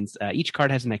kinds. Each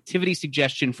card has an activity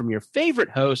suggestion from your favorite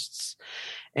hosts,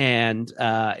 and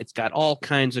it's got all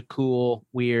kinds of cool,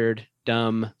 weird,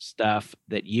 dumb stuff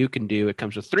that you can do. It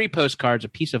comes with 3 postcards, a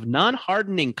piece of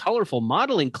non-hardening, colorful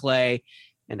modeling clay,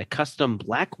 and a custom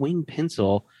black wing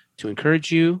pencil to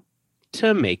encourage you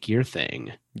to make your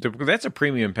thing. That's a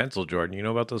premium pencil, Jordan. You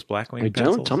know about those black wing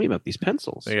pencils? Don't. Tell me about these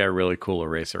pencils. They got a really cool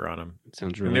eraser on them. It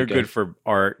sounds really and they're good for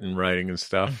art and writing and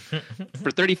stuff.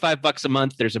 For $35 a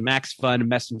month, there's a Max Fun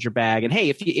messenger bag. And hey,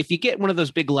 if you get one of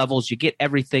those big levels, you get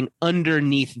everything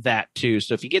underneath that too.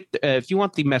 So if you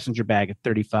want the messenger bag at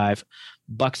 $35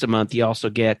 a month, you also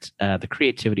get the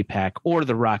creativity pack or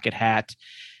the rocket hat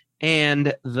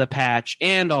and the patch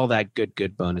and all that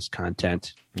good bonus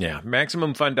content. Yeah.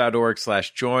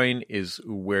 MaximumFun.org/join is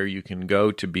where you can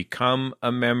go to become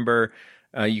a member.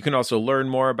 You can also learn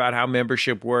more about how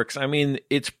membership works. I mean,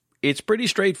 it's pretty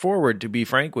straightforward, to be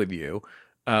frank with you.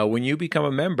 When you become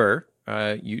a member,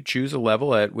 you choose a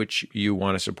level at which you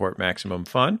want to support Maximum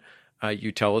Fun.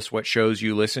 You tell us what shows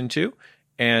you listen to.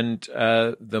 And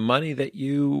the money that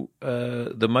you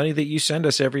send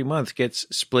us every month gets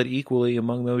split equally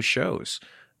among those shows.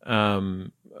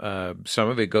 Some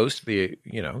of it goes to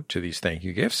to these thank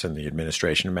you gifts and the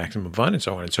administration of Maximum Fun and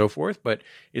so on and so forth. But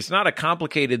it's not a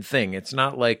complicated thing. It's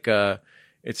not like a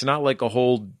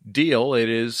whole deal. It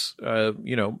is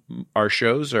our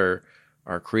shows are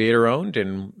creator owned,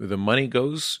 and the money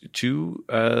goes to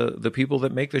the people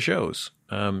that make the shows.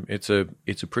 It's a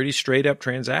pretty straight up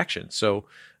transaction. So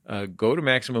go to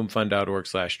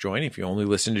MaximumFun.org/join. If you only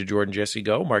listen to Jordan Jesse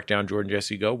Go, mark down Jordan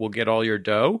Jesse Go. We'll get all your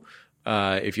dough.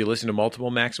 If you listen to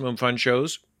multiple Maximum Fun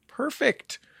shows,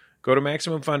 perfect. Go to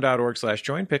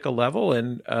MaximumFun.org/join, pick a level,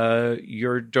 and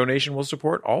your donation will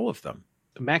support all of them.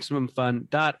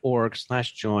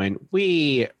 MaximumFun.org/join.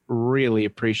 We really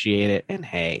appreciate it. And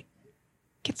hey,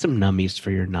 get some nummies for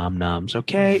your nom-noms,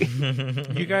 okay?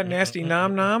 You got nasty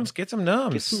nom-noms? Get some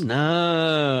nums. Get some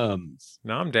nums.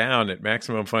 Nom down at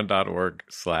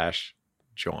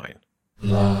MaximumFun.org/join.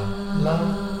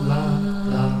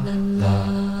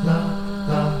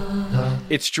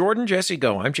 It's Jordan Jesse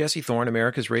Go. I'm Jesse Thorne,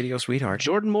 America's radio sweetheart.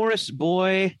 Jordan Morris,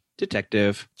 boy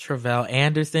detective. Tre'vell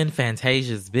Anderson,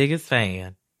 Fantasia's biggest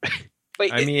fan.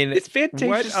 Wait, I mean, it's Fantasia.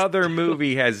 What other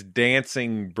movie has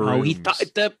dancing brooms? Oh, he thought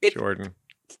Jordan.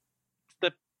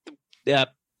 Now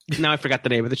I forgot the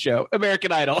name of the show.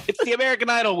 American Idol. It's the American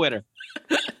Idol winner.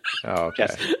 Oh, okay.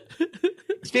 Yes.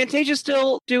 Is Fantasia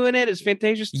still doing it? Is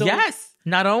Fantasia still? Yes.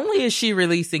 Not only is she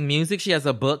releasing music, she has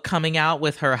a book coming out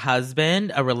with her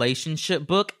husband, a relationship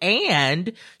book,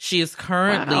 and she is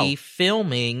currently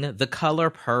filming The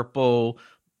Color Purple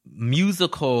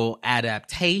musical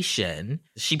adaptation.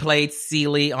 She played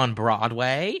Celie on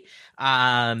Broadway,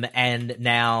 and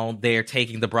now they're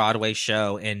taking the Broadway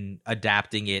show and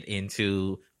adapting it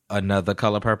into another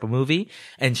Color Purple movie,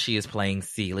 and she is playing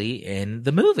Celie in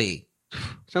the movie.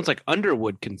 Sounds like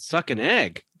Underwood can suck an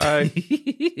egg.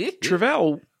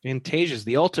 Tre'vell, Fantasia's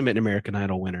the ultimate American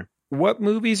Idol winner. what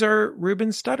movies are Ruben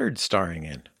Studdard starring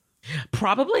in?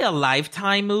 Probably a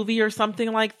Lifetime movie or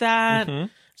something like that. Mm-hmm.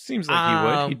 Seems like he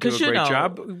would. He'd do a great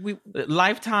job.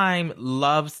 Lifetime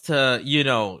loves to,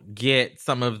 get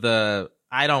some of the,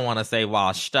 I don't want to say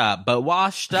washed up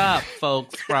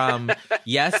folks from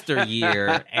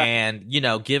yesteryear and,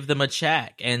 give them a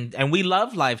check. And we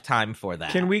love Lifetime for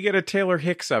that. Can we get a Taylor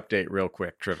Hicks update real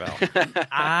quick, Tre'vell?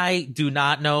 I do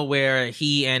not know where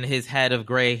he and his head of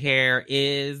gray hair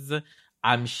is.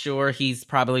 I'm sure he's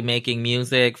probably making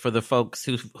music for the folks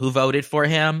who voted for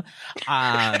him.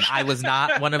 I was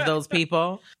not one of those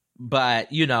people, but,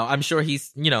 I'm sure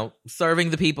he's, serving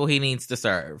the people he needs to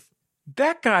serve.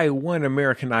 That guy won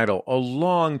American Idol a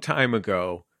long time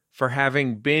ago for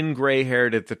having been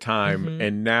gray-haired at the time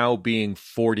and now being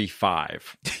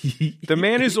 45. The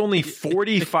man is only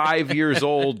 45 years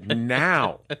old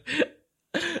now.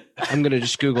 I'm going to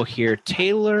just Google here.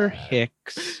 Taylor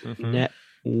Hicks net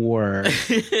worth.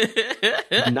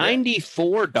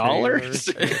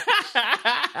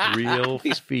 $94? Real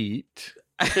feet.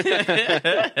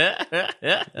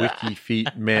 Wiki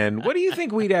Feet Men. What do you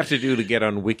think we'd have to do to get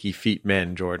on Wiki Feet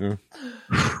Men, Jordan?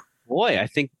 Boy, I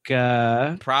think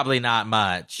probably not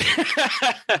much.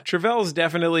 Tre'vell's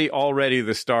definitely already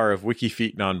the star of Wiki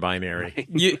Feet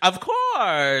Non-Binary. Of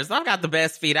course, I've got the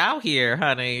best feet out here,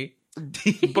 honey.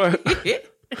 But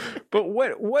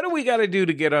what do we got to do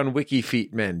to get on Wiki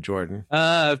Feet Men, Jordan?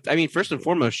 First and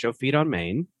foremost, show Feet on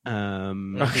Main.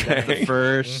 Okay. The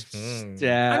first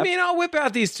step. I'll whip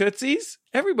out these Tootsies.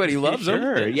 Everybody loves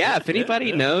them. Yeah, if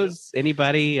anybody knows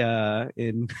anybody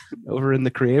over in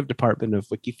the creative department of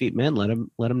Wiki Feet Men, let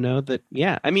them know that.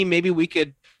 Yeah, maybe we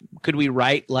could we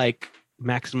write like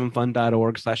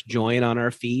MaximumFun.org/join on our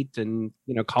feet and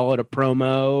call it a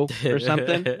promo or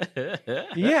something.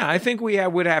 Yeah, I think we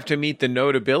would have to meet the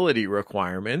notability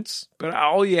requirements, but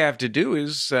all you have to do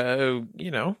is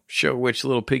show which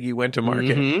little piggy went to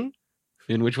market. Mm-hmm.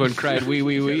 And which one cried wee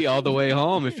wee wee all the way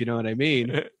home, if you know what I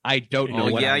mean. I don't know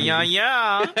what I mean.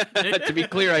 Yeah. To be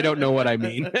clear, I don't know what I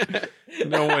mean.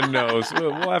 No one knows.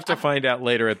 We'll have to find out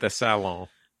later at the salon.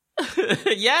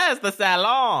 Yes, the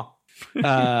salon.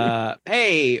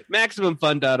 Hey,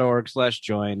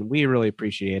 MaximumFun.org/join. We really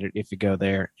appreciate it if you go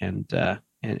there and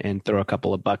throw a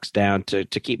couple of bucks down to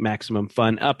keep Maximum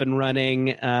Fun up and running.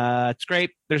 It's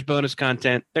great. There's bonus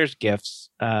content. There's gifts.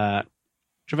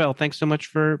 Tre'vell, thanks so much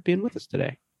for being with us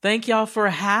today. Thank y'all for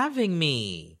having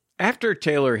me. After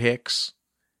Taylor Hicks,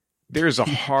 there's a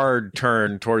hard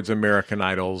turn towards American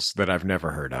Idols that I've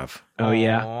never heard of. Oh,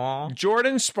 yeah. Aww.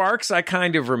 Jordan Sparks, I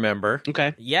kind of remember.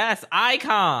 Okay. Yes,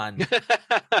 icon.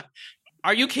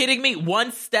 Are you kidding me?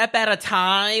 One step at a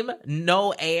time,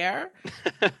 no air.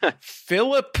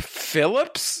 Philip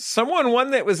Phillips? Someone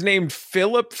won that was named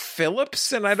Philip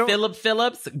Phillips, and I don't... Philip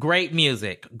Phillips, great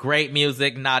music. Great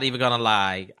music, not even gonna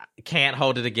lie. Can't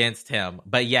hold it against him.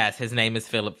 But yes, his name is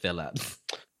Philip Phillips.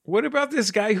 What about this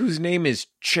guy whose name is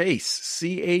Chase?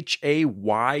 Chayce?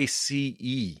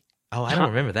 Oh, I don't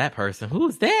remember that person.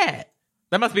 Who's that?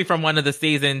 That must be from one of the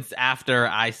seasons after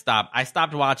I stopped. I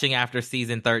stopped watching after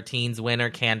season 13's winner,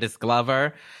 Candace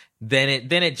Glover. Then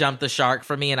it jumped the shark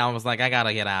for me, and I was like, I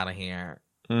gotta get out of here.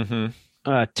 Mm-hmm.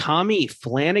 Tommy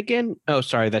Flanagan. Oh,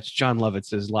 sorry, that's John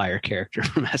Lovitz's liar character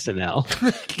from SNL.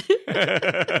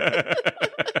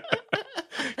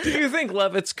 Do you think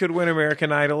Lovitz could win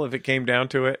American Idol if it came down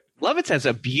to it? Lovitz has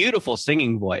a beautiful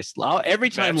singing voice. Every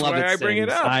time That's Lovitz why I bring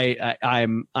sings, it up.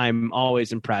 I'm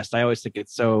always impressed. I always think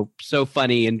it's so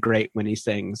funny and great when he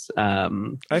sings. I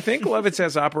think Lovitz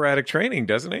has operatic training,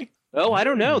 doesn't he? Oh, I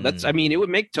don't know. It would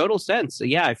make total sense.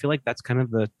 Yeah, I feel like that's kind of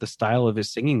the style of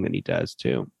his singing that he does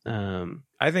too.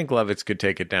 I think Lovitz could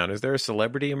take it down. Is there a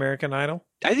celebrity American Idol?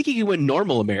 I think he could win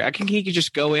normal American. I think he could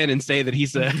just go in and say that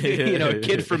he's a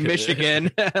kid from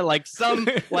Michigan, like some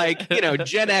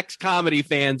Gen X comedy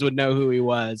fans would know who he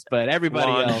was, but everybody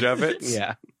else,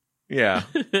 yeah.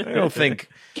 I don't think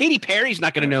Katy Perry's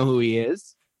not going to know who he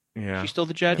is. Yeah, she's still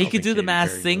the judge. He could do the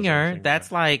Masked Singer.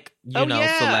 That's like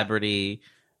celebrity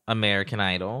American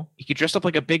Idol. He could dress up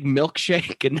like a big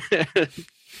milkshake and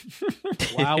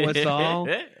wow us all.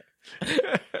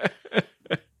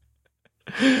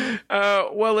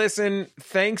 Well, listen,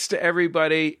 thanks to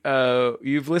everybody.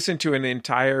 You've listened to an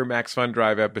entire Max Fun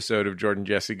Drive episode of Jordan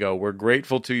Jesse Go. We're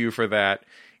grateful to you for that.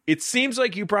 It seems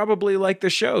like you probably like the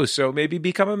show, so maybe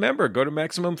become a member. Go to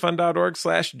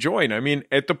MaximumFun.org/join. I mean,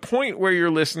 at the point where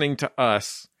you're listening to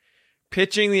us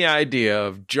pitching the idea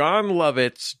of John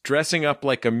Lovitz dressing up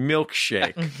like a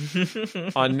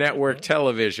milkshake on network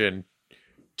television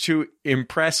to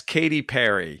impress Katy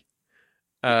Perry.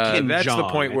 That's Jong, the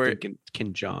point where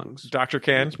Ken Jong's Dr.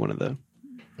 Ken is one of the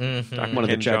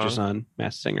judges on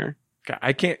Masked Singer.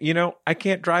 I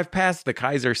can't drive past the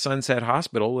Kaiser Sunset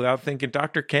Hospital without thinking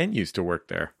Dr. Ken used to work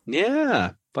there.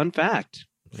 Yeah, fun fact.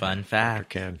 Dr.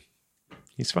 Ken,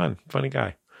 he's funny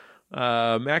guy.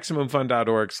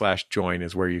 MaximumFun.org/join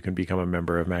is where you can become a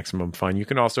member of Maximum Fun. You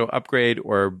can also upgrade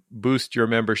or boost your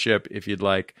membership if you'd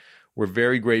like. We're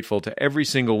very grateful to every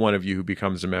single one of you who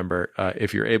becomes a member.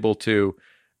 If you're able to,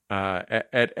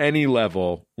 at any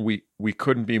level, we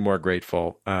couldn't be more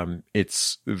grateful.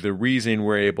 It's the reason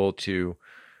we're able to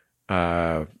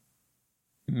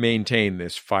maintain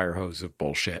this fire hose of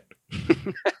bullshit.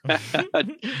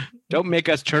 Don't make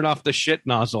us turn off the shit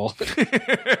nozzle.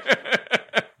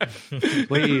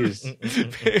 Please.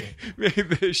 May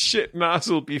the shit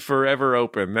nozzle be forever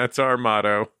open. That's our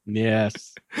motto.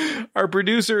 Yes. Our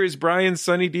producer is Brian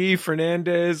Sunny D.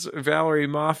 Fernandez. Valerie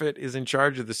Moffat is in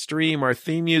charge of the stream. Our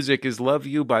theme music is Love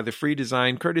You by The Free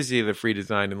Design, courtesy of The Free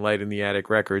Design and Light in the Attic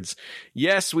Records.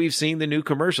 Yes, we've seen the new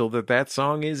commercial that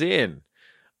song is in.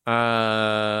 You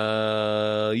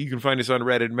can find us on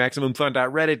Reddit,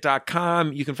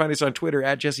 MaximumFun.reddit.com. You can find us on Twitter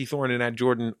at Jesse Thorne and at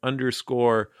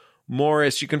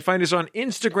Jordan_Morris. You can find us on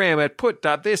Instagram at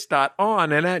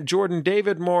put.this.on and at Jordan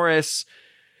David Morris.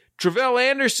 Tre'vell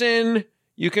Anderson,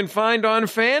 you can find on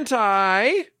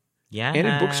Fantai. Yeah. And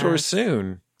in bookstores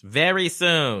soon. Very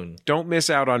soon. Don't miss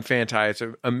out on Fantai. It's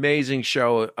an amazing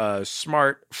show, a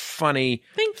smart, funny,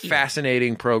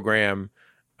 fascinating program.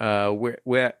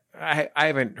 Where I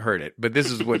haven't heard it, but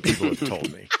this is what people have told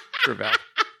me. Tre'vell.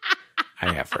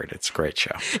 I have heard it. It's a great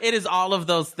show. It is all of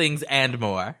those things and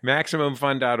more.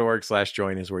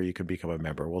 MaximumFun.org/join is where you can become a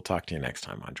member. We'll talk to you next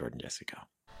time on Jordan Jesse Go.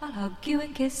 I'll hug you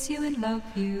and kiss you and love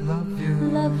you. Love you.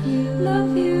 Love you.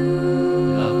 Love you.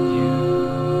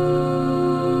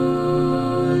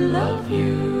 Love you. Love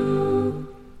you.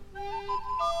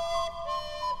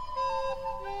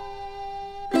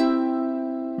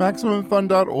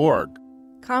 MaximumFun.org.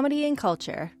 Comedy and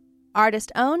culture.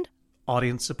 Artist owned.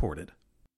 Audience supported.